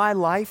see in my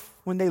life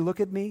when they look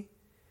at me?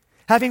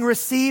 Having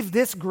received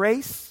this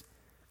grace,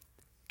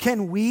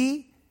 can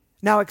we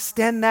now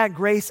extend that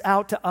grace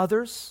out to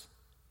others?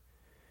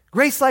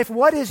 Grace Life,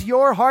 what is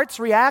your heart's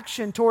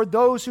reaction toward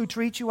those who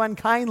treat you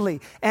unkindly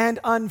and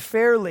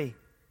unfairly?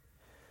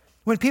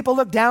 When people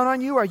look down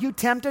on you, are you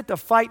tempted to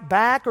fight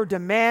back or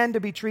demand to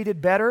be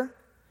treated better?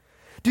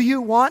 Do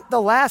you want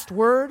the last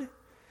word?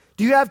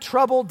 Do you have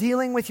trouble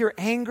dealing with your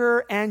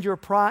anger and your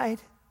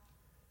pride?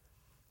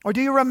 Or do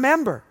you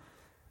remember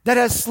that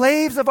as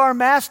slaves of our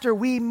master,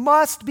 we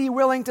must be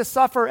willing to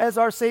suffer as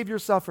our Savior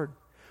suffered?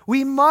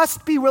 We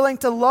must be willing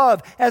to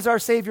love as our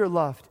Savior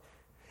loved.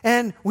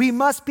 And we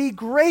must be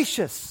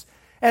gracious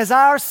as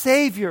our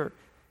Savior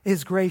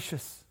is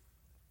gracious.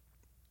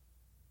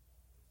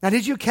 Now,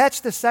 did you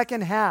catch the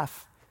second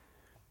half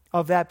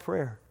of that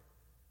prayer?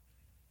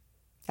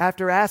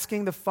 After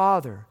asking the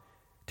Father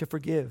to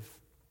forgive,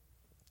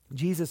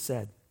 Jesus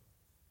said,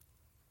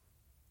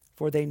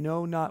 "For they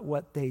know not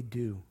what they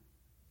do."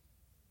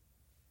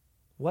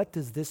 What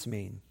does this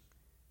mean?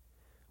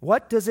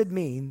 What does it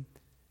mean?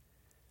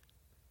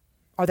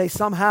 Are they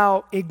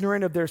somehow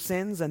ignorant of their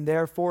sins and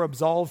therefore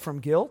absolved from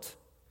guilt?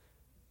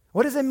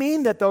 What does it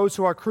mean that those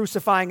who are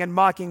crucifying and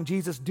mocking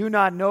Jesus do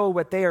not know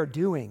what they are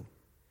doing?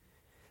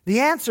 The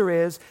answer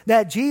is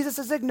that Jesus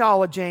is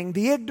acknowledging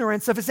the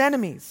ignorance of his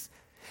enemies.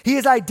 He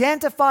is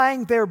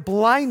identifying their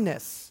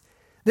blindness,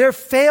 their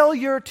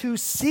failure to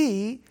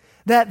see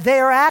that they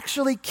are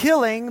actually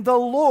killing the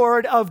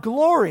Lord of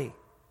glory.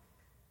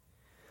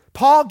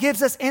 Paul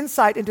gives us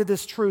insight into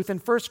this truth in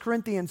 1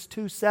 Corinthians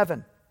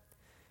 2:7.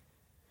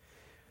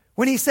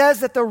 When he says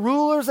that the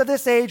rulers of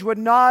this age would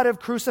not have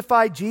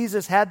crucified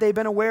Jesus had they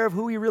been aware of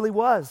who he really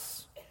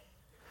was.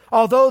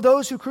 Although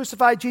those who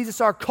crucified Jesus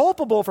are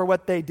culpable for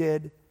what they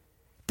did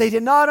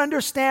not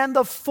understand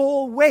the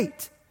full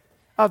weight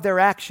of their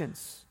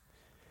actions.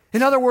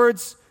 In other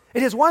words,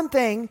 it is one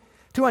thing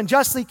to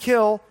unjustly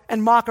kill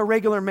and mock a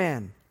regular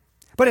man,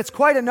 but it's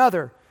quite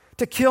another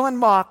to kill and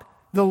mock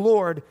the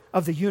Lord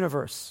of the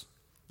universe.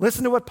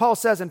 Listen to what Paul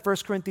says in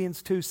 1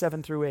 Corinthians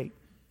 2:7-8.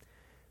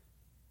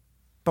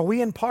 But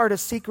we impart a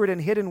secret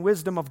and hidden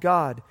wisdom of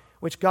God,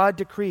 which God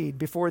decreed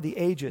before the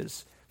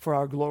ages for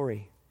our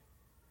glory.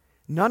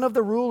 None of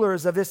the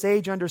rulers of this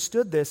age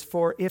understood this,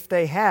 for if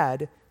they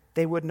had,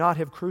 they would not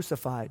have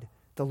crucified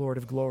the Lord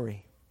of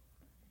glory.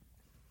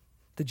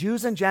 The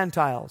Jews and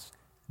Gentiles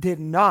did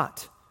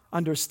not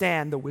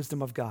understand the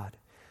wisdom of God.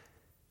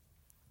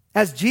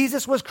 As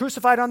Jesus was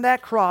crucified on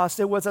that cross,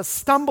 it was a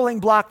stumbling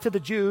block to the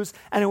Jews,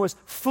 and it was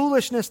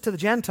foolishness to the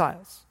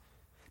Gentiles.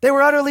 They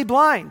were utterly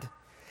blind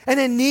and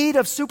in need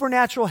of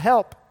supernatural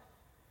help.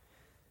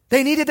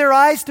 They needed their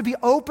eyes to be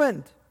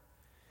opened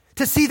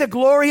to see the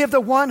glory of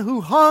the one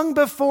who hung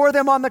before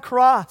them on the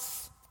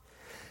cross.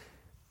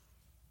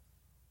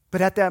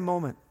 But at that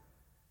moment,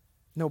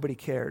 nobody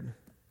cared.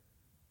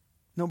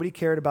 Nobody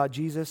cared about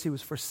Jesus. He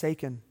was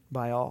forsaken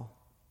by all.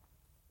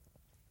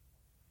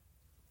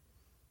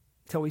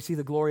 Till we see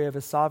the glory of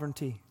his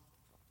sovereignty.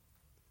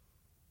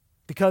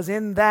 Because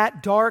in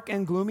that dark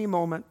and gloomy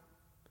moment,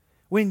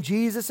 when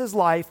Jesus'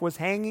 life was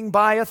hanging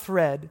by a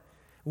thread,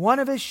 one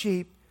of his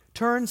sheep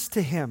turns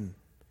to him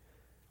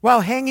while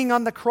hanging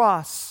on the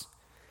cross,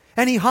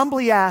 and he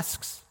humbly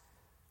asks,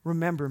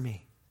 "Remember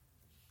me.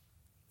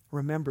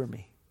 Remember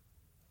me."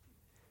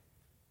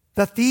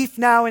 The thief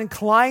now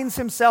inclines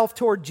himself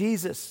toward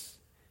Jesus.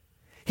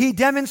 He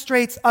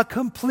demonstrates a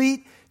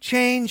complete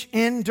change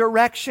in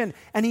direction,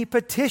 and he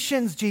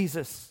petitions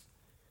Jesus,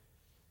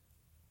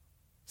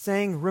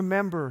 saying,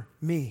 "Remember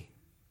me."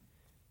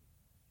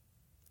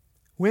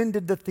 When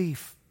did the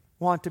thief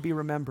want to be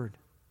remembered?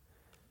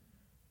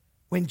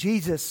 When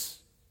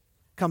Jesus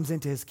comes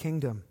into his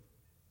kingdom.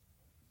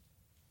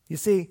 You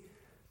see,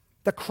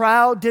 the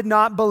crowd did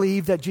not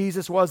believe that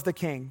Jesus was the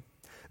king.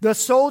 The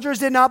soldiers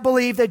did not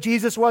believe that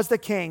Jesus was the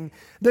king.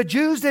 The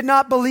Jews did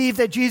not believe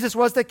that Jesus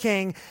was the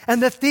king.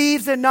 And the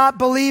thieves did not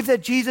believe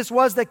that Jesus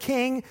was the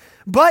king.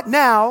 But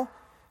now,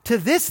 to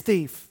this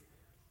thief,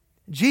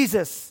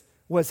 Jesus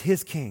was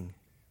his king.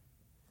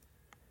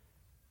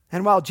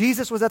 And while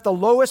Jesus was at the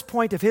lowest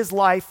point of his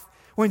life,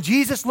 when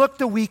Jesus looked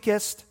the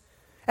weakest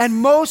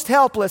and most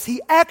helpless,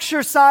 he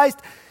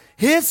exercised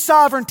his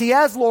sovereignty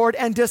as Lord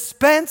and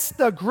dispensed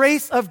the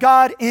grace of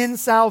God in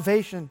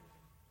salvation.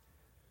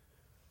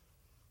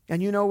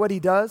 And you know what he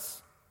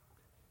does?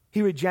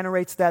 He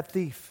regenerates that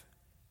thief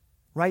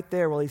right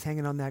there while he's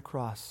hanging on that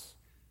cross.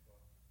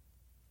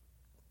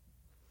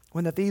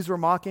 When the thieves were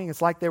mocking,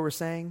 it's like they were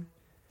saying,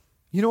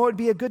 "You know what would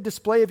be a good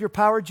display of your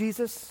power,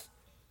 Jesus?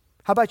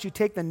 How about you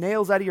take the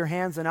nails out of your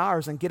hands and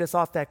ours and get us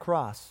off that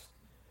cross?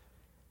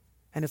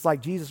 And it's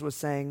like Jesus was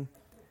saying,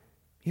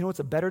 you know what's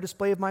a better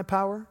display of my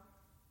power?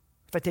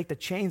 If I take the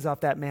chains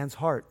off that man's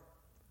heart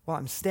while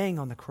I'm staying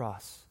on the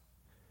cross.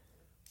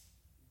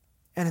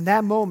 And in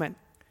that moment,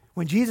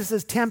 when Jesus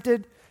is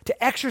tempted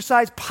to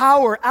exercise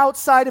power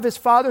outside of his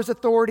Father's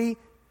authority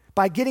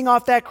by getting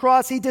off that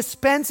cross, he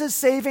dispenses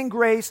saving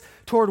grace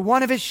toward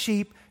one of his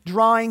sheep,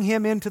 drawing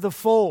him into the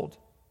fold.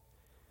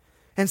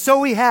 And so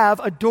we have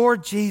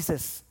adored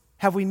Jesus,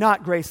 have we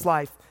not, Grace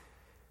Life,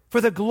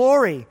 for the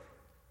glory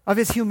of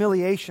his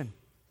humiliation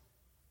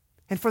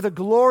and for the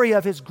glory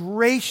of his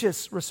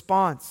gracious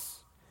response.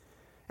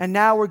 And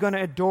now we're going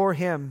to adore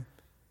him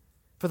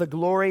for the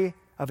glory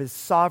of his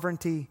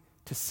sovereignty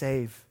to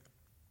save.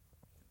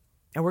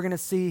 And we're going to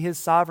see his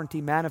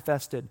sovereignty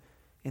manifested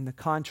in the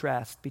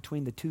contrast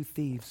between the two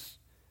thieves,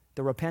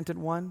 the repentant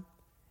one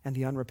and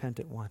the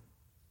unrepentant one.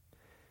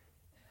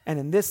 And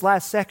in this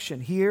last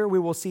section here, we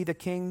will see the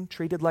king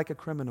treated like a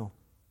criminal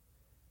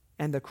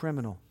and the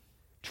criminal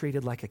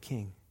treated like a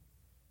king.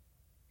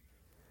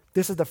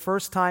 This is the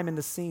first time in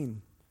the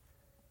scene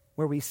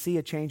where we see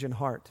a change in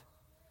heart.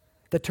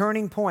 The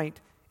turning point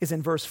is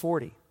in verse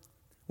 40,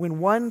 when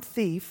one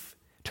thief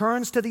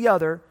turns to the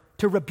other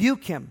to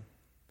rebuke him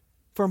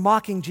for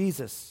mocking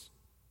Jesus.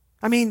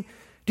 I mean,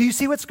 do you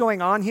see what's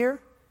going on here?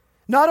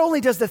 Not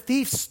only does the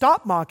thief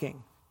stop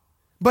mocking,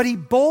 but he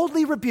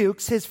boldly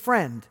rebukes his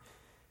friend.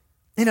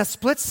 In a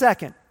split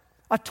second,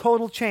 a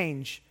total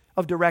change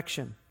of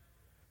direction.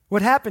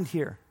 What happened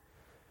here?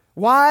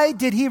 Why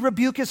did he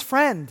rebuke his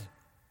friend?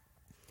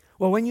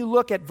 Well, when you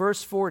look at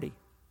verse 40,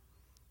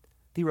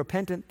 the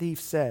repentant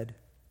thief said,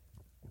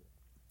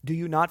 "Do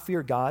you not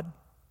fear God,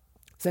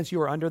 since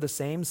you are under the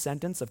same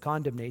sentence of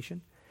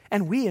condemnation?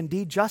 And we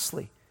indeed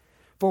justly,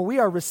 for we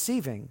are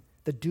receiving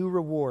the due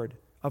reward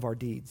of our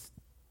deeds."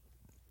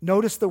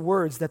 Notice the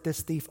words that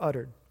this thief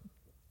uttered.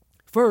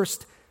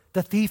 First,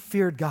 the thief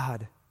feared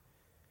God.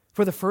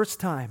 For the first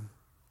time,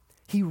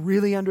 he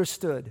really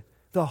understood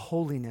the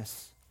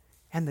holiness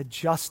and the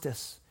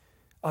justice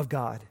of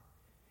God.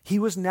 He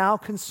was now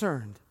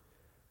concerned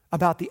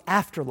about the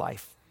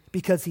afterlife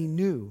because he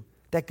knew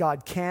that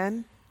God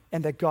can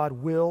and that God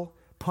will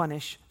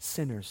punish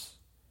sinners.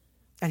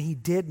 And he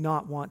did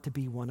not want to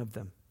be one of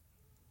them.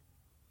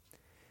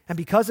 And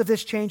because of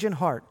this change in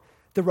heart,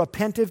 the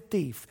repentant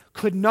thief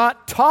could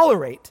not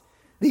tolerate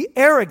the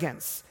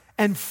arrogance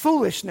and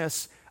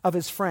foolishness of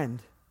his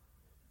friend.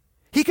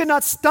 He could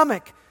not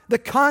stomach the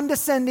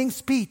condescending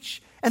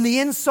speech and the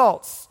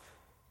insults.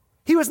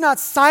 He was not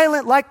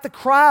silent like the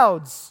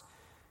crowds,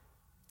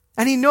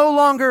 and he no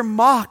longer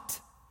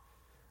mocked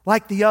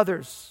like the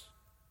others.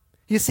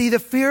 You see, the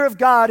fear of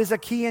God is a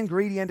key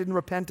ingredient in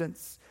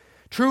repentance.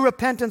 True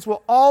repentance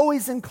will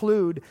always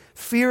include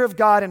fear of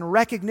God and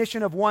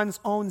recognition of one's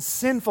own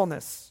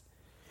sinfulness.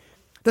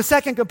 The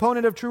second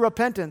component of true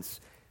repentance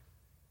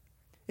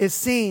is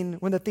seen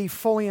when the thief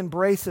fully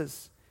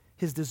embraces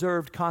his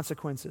deserved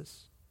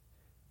consequences.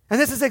 And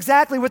this is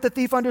exactly what the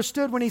thief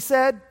understood when he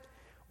said,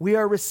 "We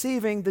are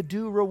receiving the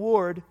due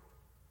reward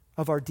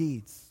of our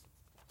deeds."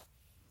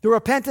 The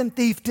repentant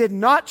thief did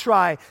not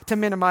try to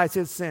minimize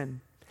his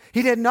sin.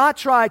 He did not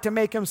try to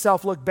make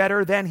himself look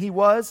better than he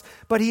was,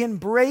 but he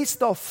embraced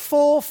the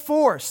full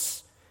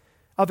force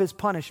of his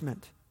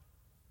punishment.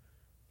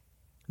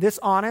 This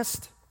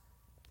honest,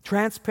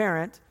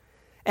 transparent,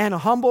 and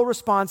humble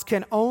response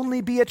can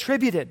only be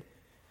attributed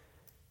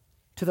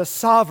to the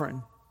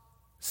sovereign,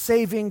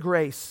 saving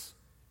grace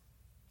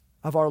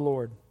of our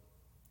Lord.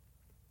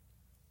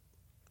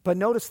 But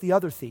notice the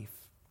other thief.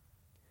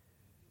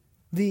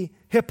 The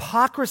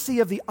hypocrisy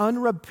of the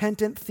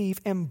unrepentant thief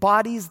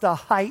embodies the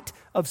height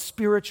of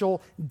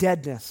spiritual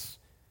deadness.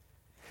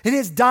 In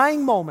his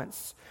dying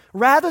moments,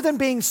 rather than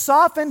being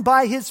softened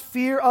by his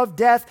fear of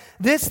death,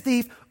 this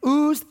thief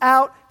oozed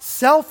out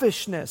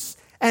selfishness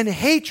and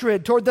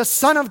hatred toward the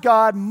Son of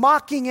God,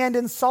 mocking and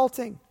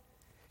insulting.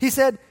 He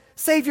said,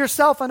 "Save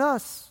yourself and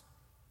us."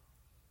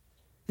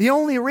 The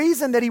only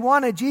reason that he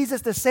wanted Jesus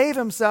to save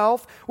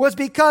himself was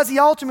because he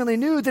ultimately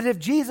knew that if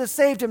Jesus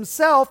saved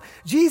himself,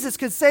 Jesus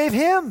could save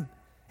him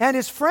and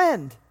his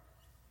friend.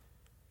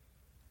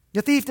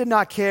 The thief did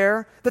not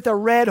care that the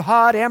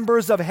red-hot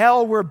embers of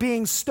hell were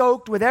being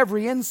stoked with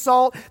every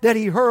insult that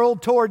he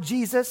hurled toward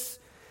Jesus.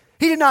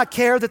 He did not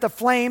care that the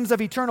flames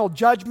of eternal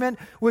judgment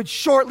would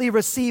shortly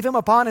receive him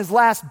upon his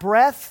last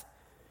breath.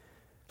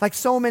 Like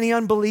so many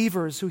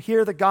unbelievers who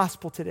hear the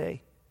gospel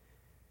today,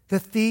 the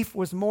thief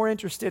was more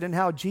interested in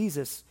how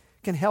Jesus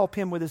can help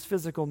him with his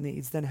physical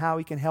needs than how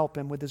he can help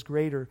him with his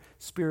greater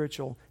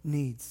spiritual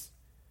needs.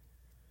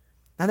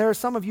 And there are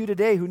some of you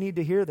today who need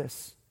to hear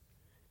this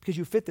because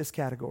you fit this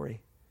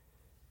category.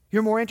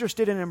 You're more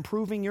interested in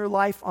improving your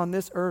life on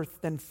this earth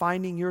than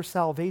finding your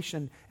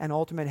salvation and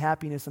ultimate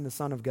happiness in the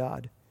Son of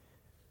God.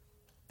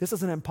 This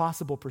is an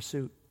impossible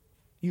pursuit.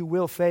 You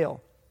will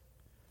fail.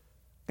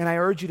 And I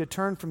urge you to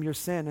turn from your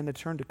sin and to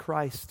turn to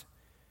Christ,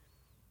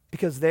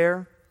 because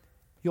there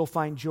you'll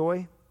find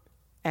joy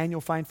and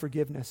you'll find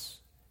forgiveness,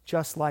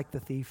 just like the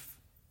thief.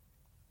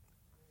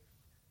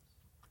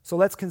 So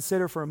let's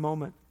consider for a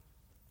moment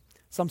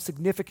some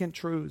significant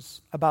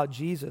truths about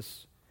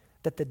Jesus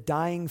that the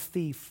dying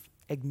thief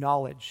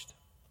acknowledged.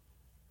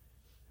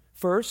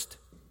 First,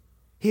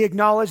 he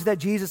acknowledged that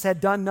Jesus had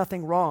done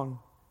nothing wrong.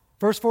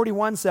 Verse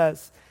 41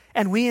 says,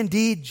 "And we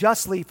indeed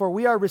justly, for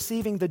we are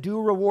receiving the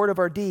due reward of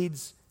our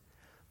deeds,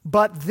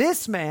 but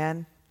this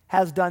man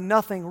has done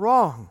nothing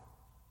wrong."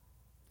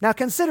 Now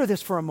consider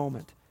this for a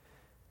moment.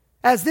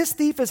 As this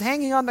thief is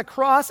hanging on the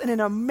cross in an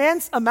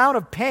immense amount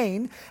of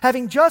pain,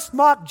 having just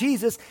mocked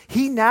Jesus,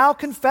 he now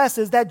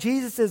confesses that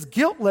Jesus is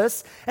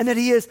guiltless and that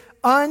he is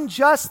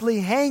unjustly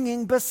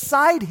hanging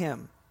beside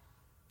him.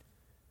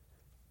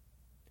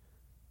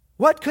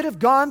 What could have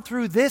gone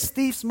through this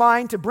thief's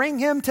mind to bring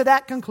him to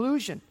that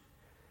conclusion?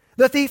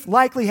 The thief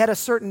likely had a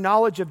certain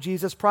knowledge of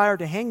Jesus prior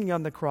to hanging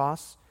on the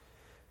cross.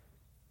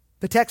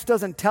 The text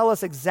doesn't tell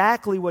us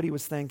exactly what he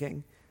was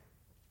thinking,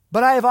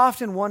 but I have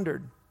often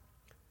wondered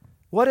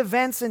what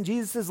events in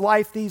Jesus'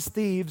 life these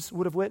thieves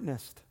would have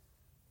witnessed.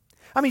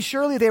 I mean,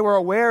 surely they were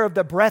aware of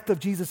the breadth of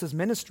Jesus'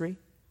 ministry.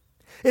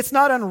 It's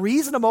not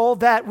unreasonable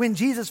that when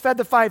Jesus fed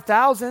the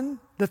 5,000,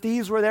 the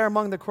thieves were there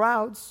among the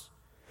crowds.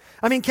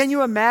 I mean, can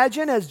you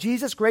imagine as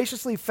Jesus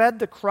graciously fed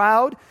the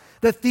crowd,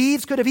 the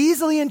thieves could have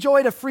easily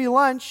enjoyed a free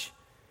lunch,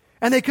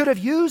 and they could have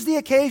used the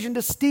occasion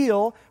to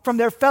steal from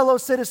their fellow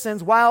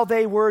citizens while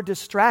they were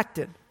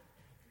distracted.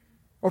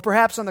 Or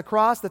perhaps on the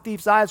cross, the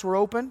thief's eyes were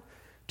open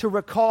to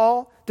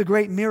recall the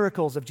great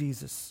miracles of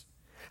Jesus.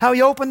 How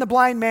he opened the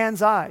blind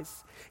man's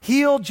eyes,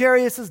 healed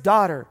Jairus'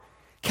 daughter,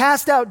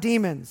 cast out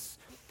demons,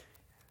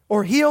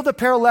 or healed the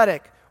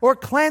paralytic, or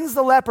cleansed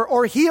the leper,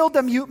 or healed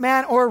the mute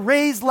man, or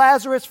raised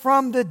Lazarus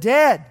from the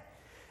dead.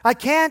 I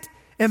can't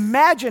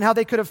imagine how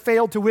they could have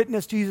failed to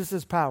witness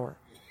Jesus' power.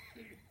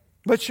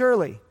 But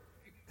surely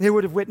they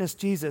would have witnessed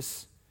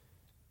Jesus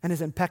and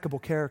his impeccable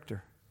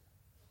character.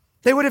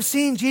 They would have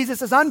seen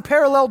Jesus'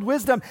 unparalleled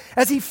wisdom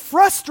as he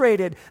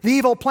frustrated the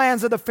evil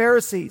plans of the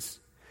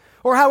Pharisees,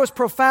 or how his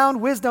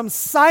profound wisdom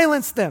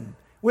silenced them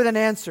with an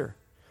answer,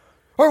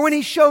 or when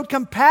he showed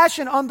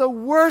compassion on the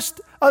worst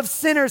of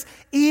sinners,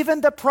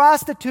 even the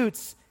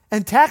prostitutes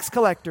and tax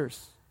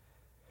collectors,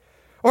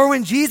 or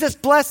when Jesus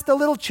blessed the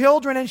little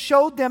children and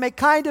showed them a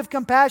kind of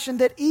compassion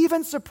that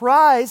even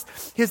surprised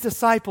his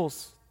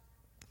disciples.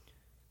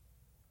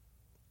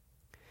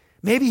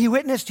 Maybe he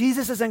witnessed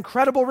Jesus'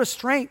 incredible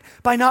restraint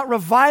by not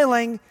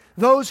reviling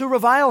those who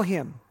revile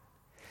him,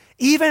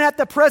 even at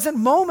the present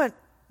moment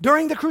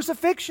during the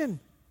crucifixion.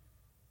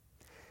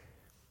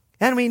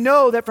 And we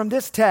know that from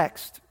this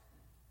text,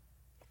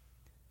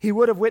 he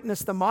would have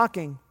witnessed the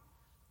mocking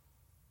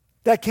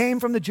that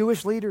came from the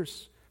Jewish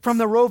leaders, from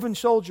the Roman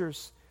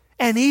soldiers,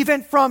 and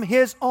even from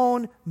his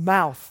own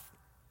mouth.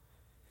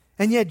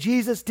 And yet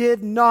Jesus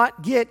did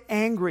not get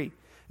angry,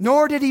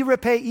 nor did he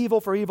repay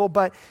evil for evil,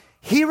 but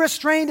he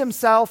restrained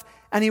himself,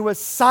 and he was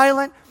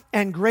silent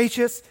and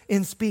gracious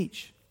in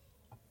speech.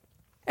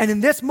 And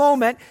in this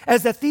moment,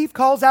 as the thief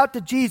calls out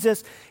to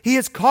Jesus, he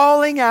is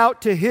calling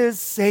out to his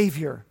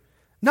Savior.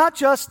 Not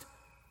just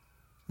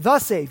the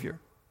Savior,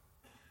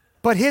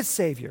 but his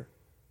Savior.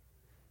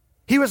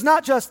 He was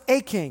not just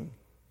a king,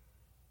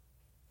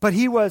 but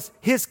he was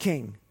his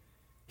king.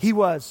 He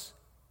was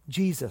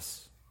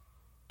Jesus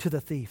to the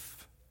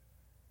thief.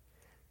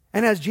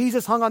 And as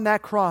Jesus hung on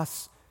that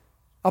cross,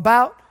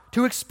 about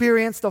to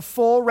experience the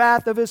full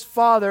wrath of his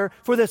Father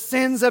for the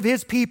sins of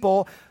his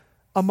people,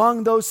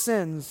 among those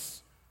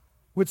sins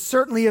would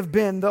certainly have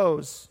been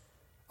those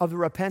of the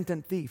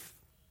repentant thief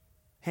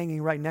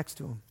hanging right next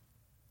to him.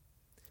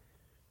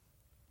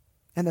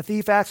 And the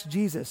thief asked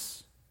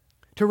Jesus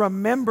to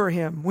remember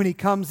him when he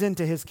comes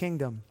into his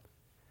kingdom.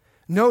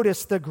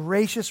 Notice the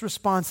gracious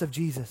response of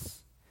Jesus.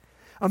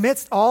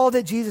 Amidst all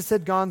that Jesus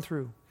had gone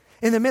through,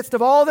 in the midst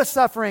of all the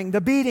suffering,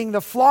 the beating,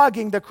 the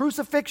flogging, the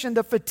crucifixion,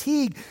 the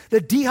fatigue, the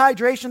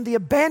dehydration, the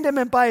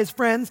abandonment by his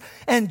friends,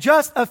 and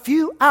just a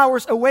few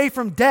hours away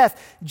from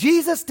death,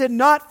 Jesus did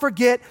not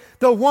forget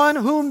the one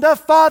whom the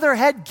Father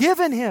had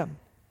given him.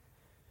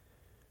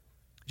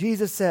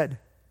 Jesus said,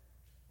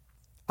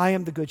 "I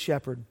am the good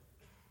shepherd.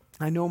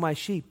 I know my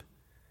sheep.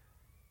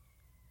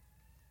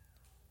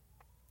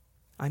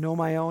 I know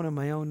my own, and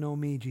my own know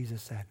me,"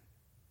 Jesus said.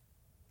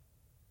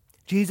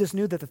 Jesus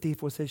knew that the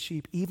thief was his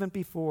sheep even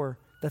before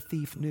the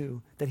thief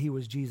knew that he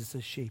was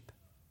Jesus' sheep.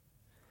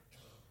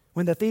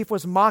 When the thief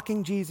was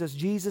mocking Jesus,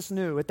 Jesus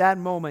knew at that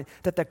moment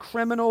that the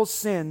criminal's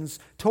sins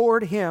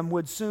toward him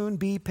would soon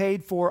be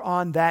paid for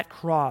on that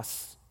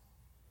cross.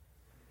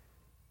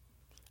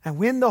 And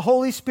when the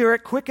Holy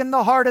Spirit quickened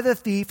the heart of the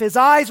thief, his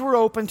eyes were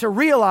open to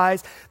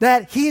realize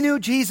that he knew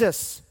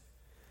Jesus.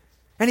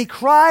 And he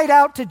cried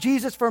out to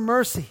Jesus for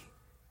mercy.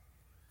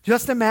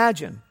 Just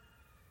imagine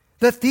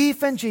the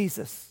thief and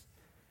Jesus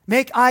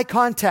make eye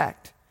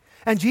contact,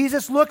 and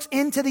Jesus looks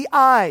into the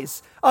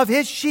eyes of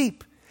his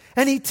sheep,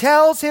 and he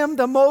tells him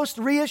the most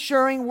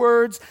reassuring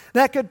words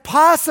that could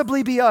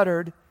possibly be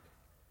uttered.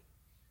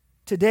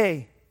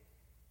 "Today,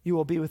 you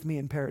will be with me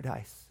in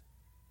paradise."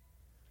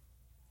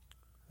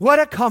 What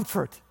a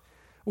comfort.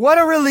 What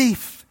a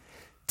relief.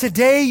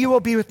 "Today you will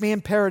be with me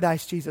in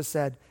paradise," Jesus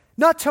said.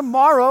 Not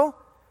tomorrow,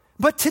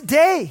 but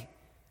today.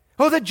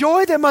 Oh, the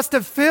joy that must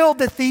have filled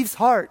the thief's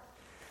heart.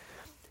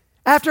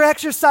 After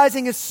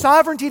exercising his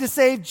sovereignty to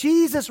save,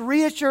 Jesus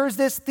reassures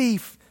this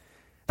thief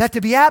that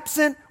to be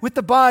absent with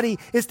the body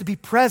is to be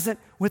present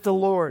with the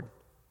Lord.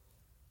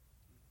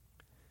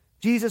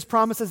 Jesus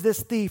promises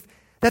this thief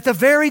that the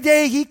very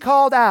day he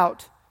called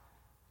out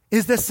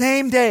is the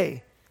same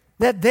day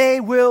that they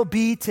will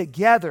be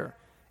together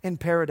in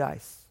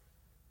paradise.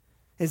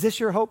 Is this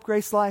your hope,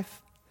 Grace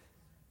Life?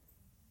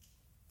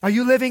 Are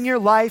you living your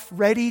life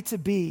ready to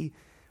be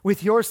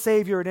with your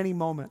Savior at any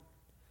moment?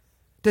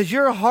 Does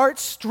your heart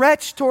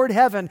stretch toward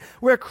heaven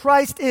where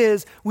Christ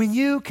is when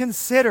you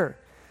consider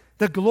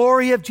the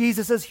glory of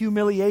Jesus'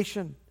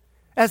 humiliation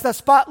as the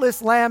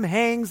spotless lamb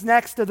hangs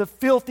next to the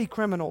filthy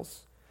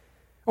criminals?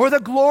 Or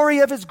the glory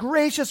of his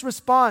gracious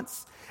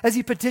response as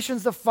he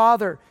petitions the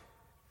Father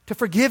to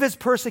forgive his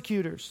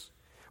persecutors?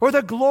 Or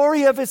the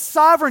glory of his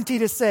sovereignty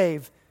to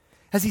save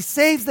as he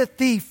saves the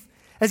thief,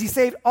 as he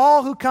saved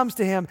all who comes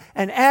to him,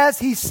 and as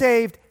he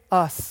saved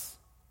us?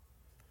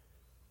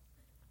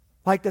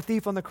 Like the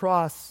thief on the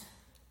cross,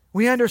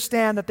 we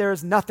understand that there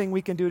is nothing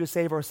we can do to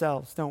save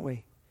ourselves, don't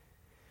we?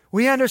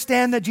 We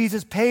understand that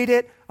Jesus paid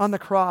it on the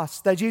cross,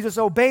 that Jesus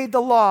obeyed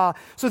the law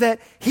so that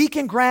he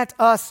can grant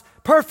us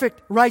perfect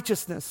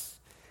righteousness.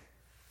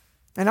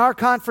 And our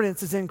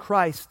confidence is in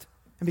Christ.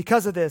 And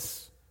because of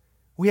this,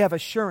 we have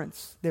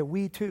assurance that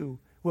we too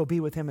will be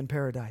with him in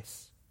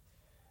paradise.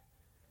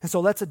 And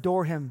so let's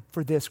adore him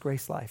for this,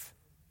 Grace Life.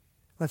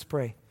 Let's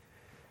pray.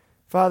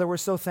 Father, we're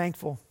so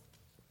thankful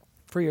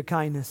for your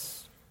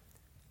kindness.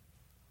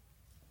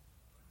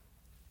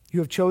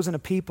 You have chosen a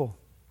people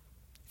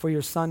for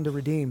your Son to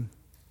redeem.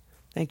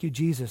 Thank you,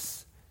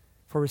 Jesus,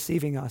 for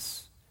receiving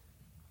us.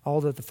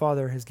 All that the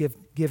Father has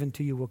given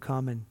to you will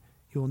come, and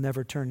you will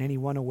never turn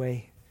anyone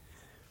away.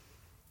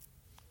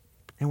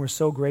 And we're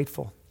so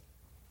grateful,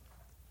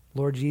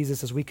 Lord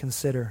Jesus, as we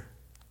consider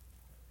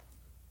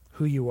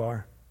who you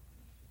are,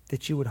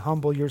 that you would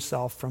humble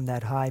yourself from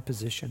that high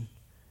position,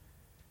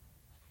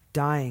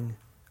 dying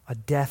a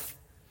death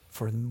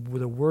for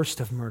the worst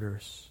of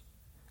murderers.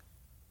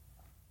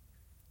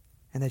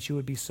 And that you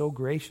would be so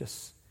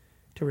gracious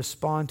to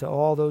respond to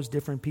all those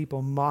different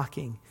people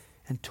mocking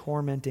and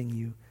tormenting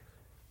you.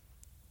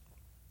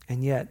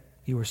 And yet,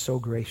 you are so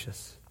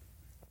gracious.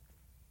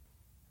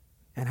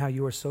 And how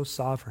you are so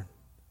sovereign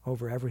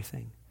over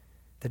everything,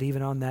 that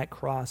even on that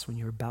cross when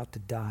you're about to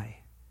die,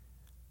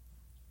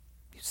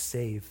 you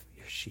save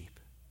your sheep.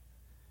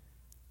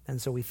 And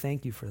so we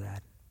thank you for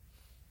that.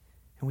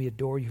 And we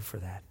adore you for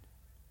that.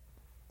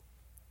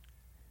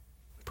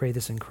 We pray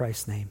this in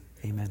Christ's name.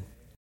 Amen.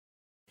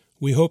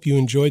 We hope you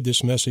enjoyed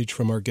this message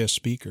from our guest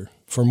speaker.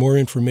 For more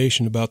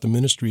information about the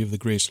ministry of the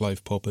Grace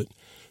Life Pulpit,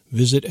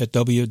 visit at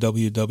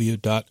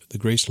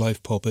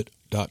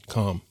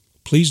www.thegracelifepulpit.com.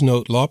 Please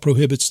note, law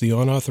prohibits the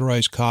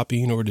unauthorized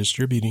copying or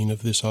distributing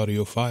of this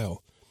audio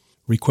file.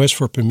 Requests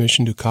for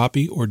permission to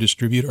copy or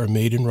distribute are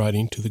made in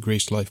writing to the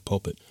Grace Life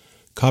Pulpit.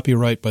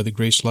 Copyright by the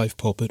Grace Life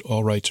Pulpit,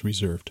 all rights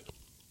reserved.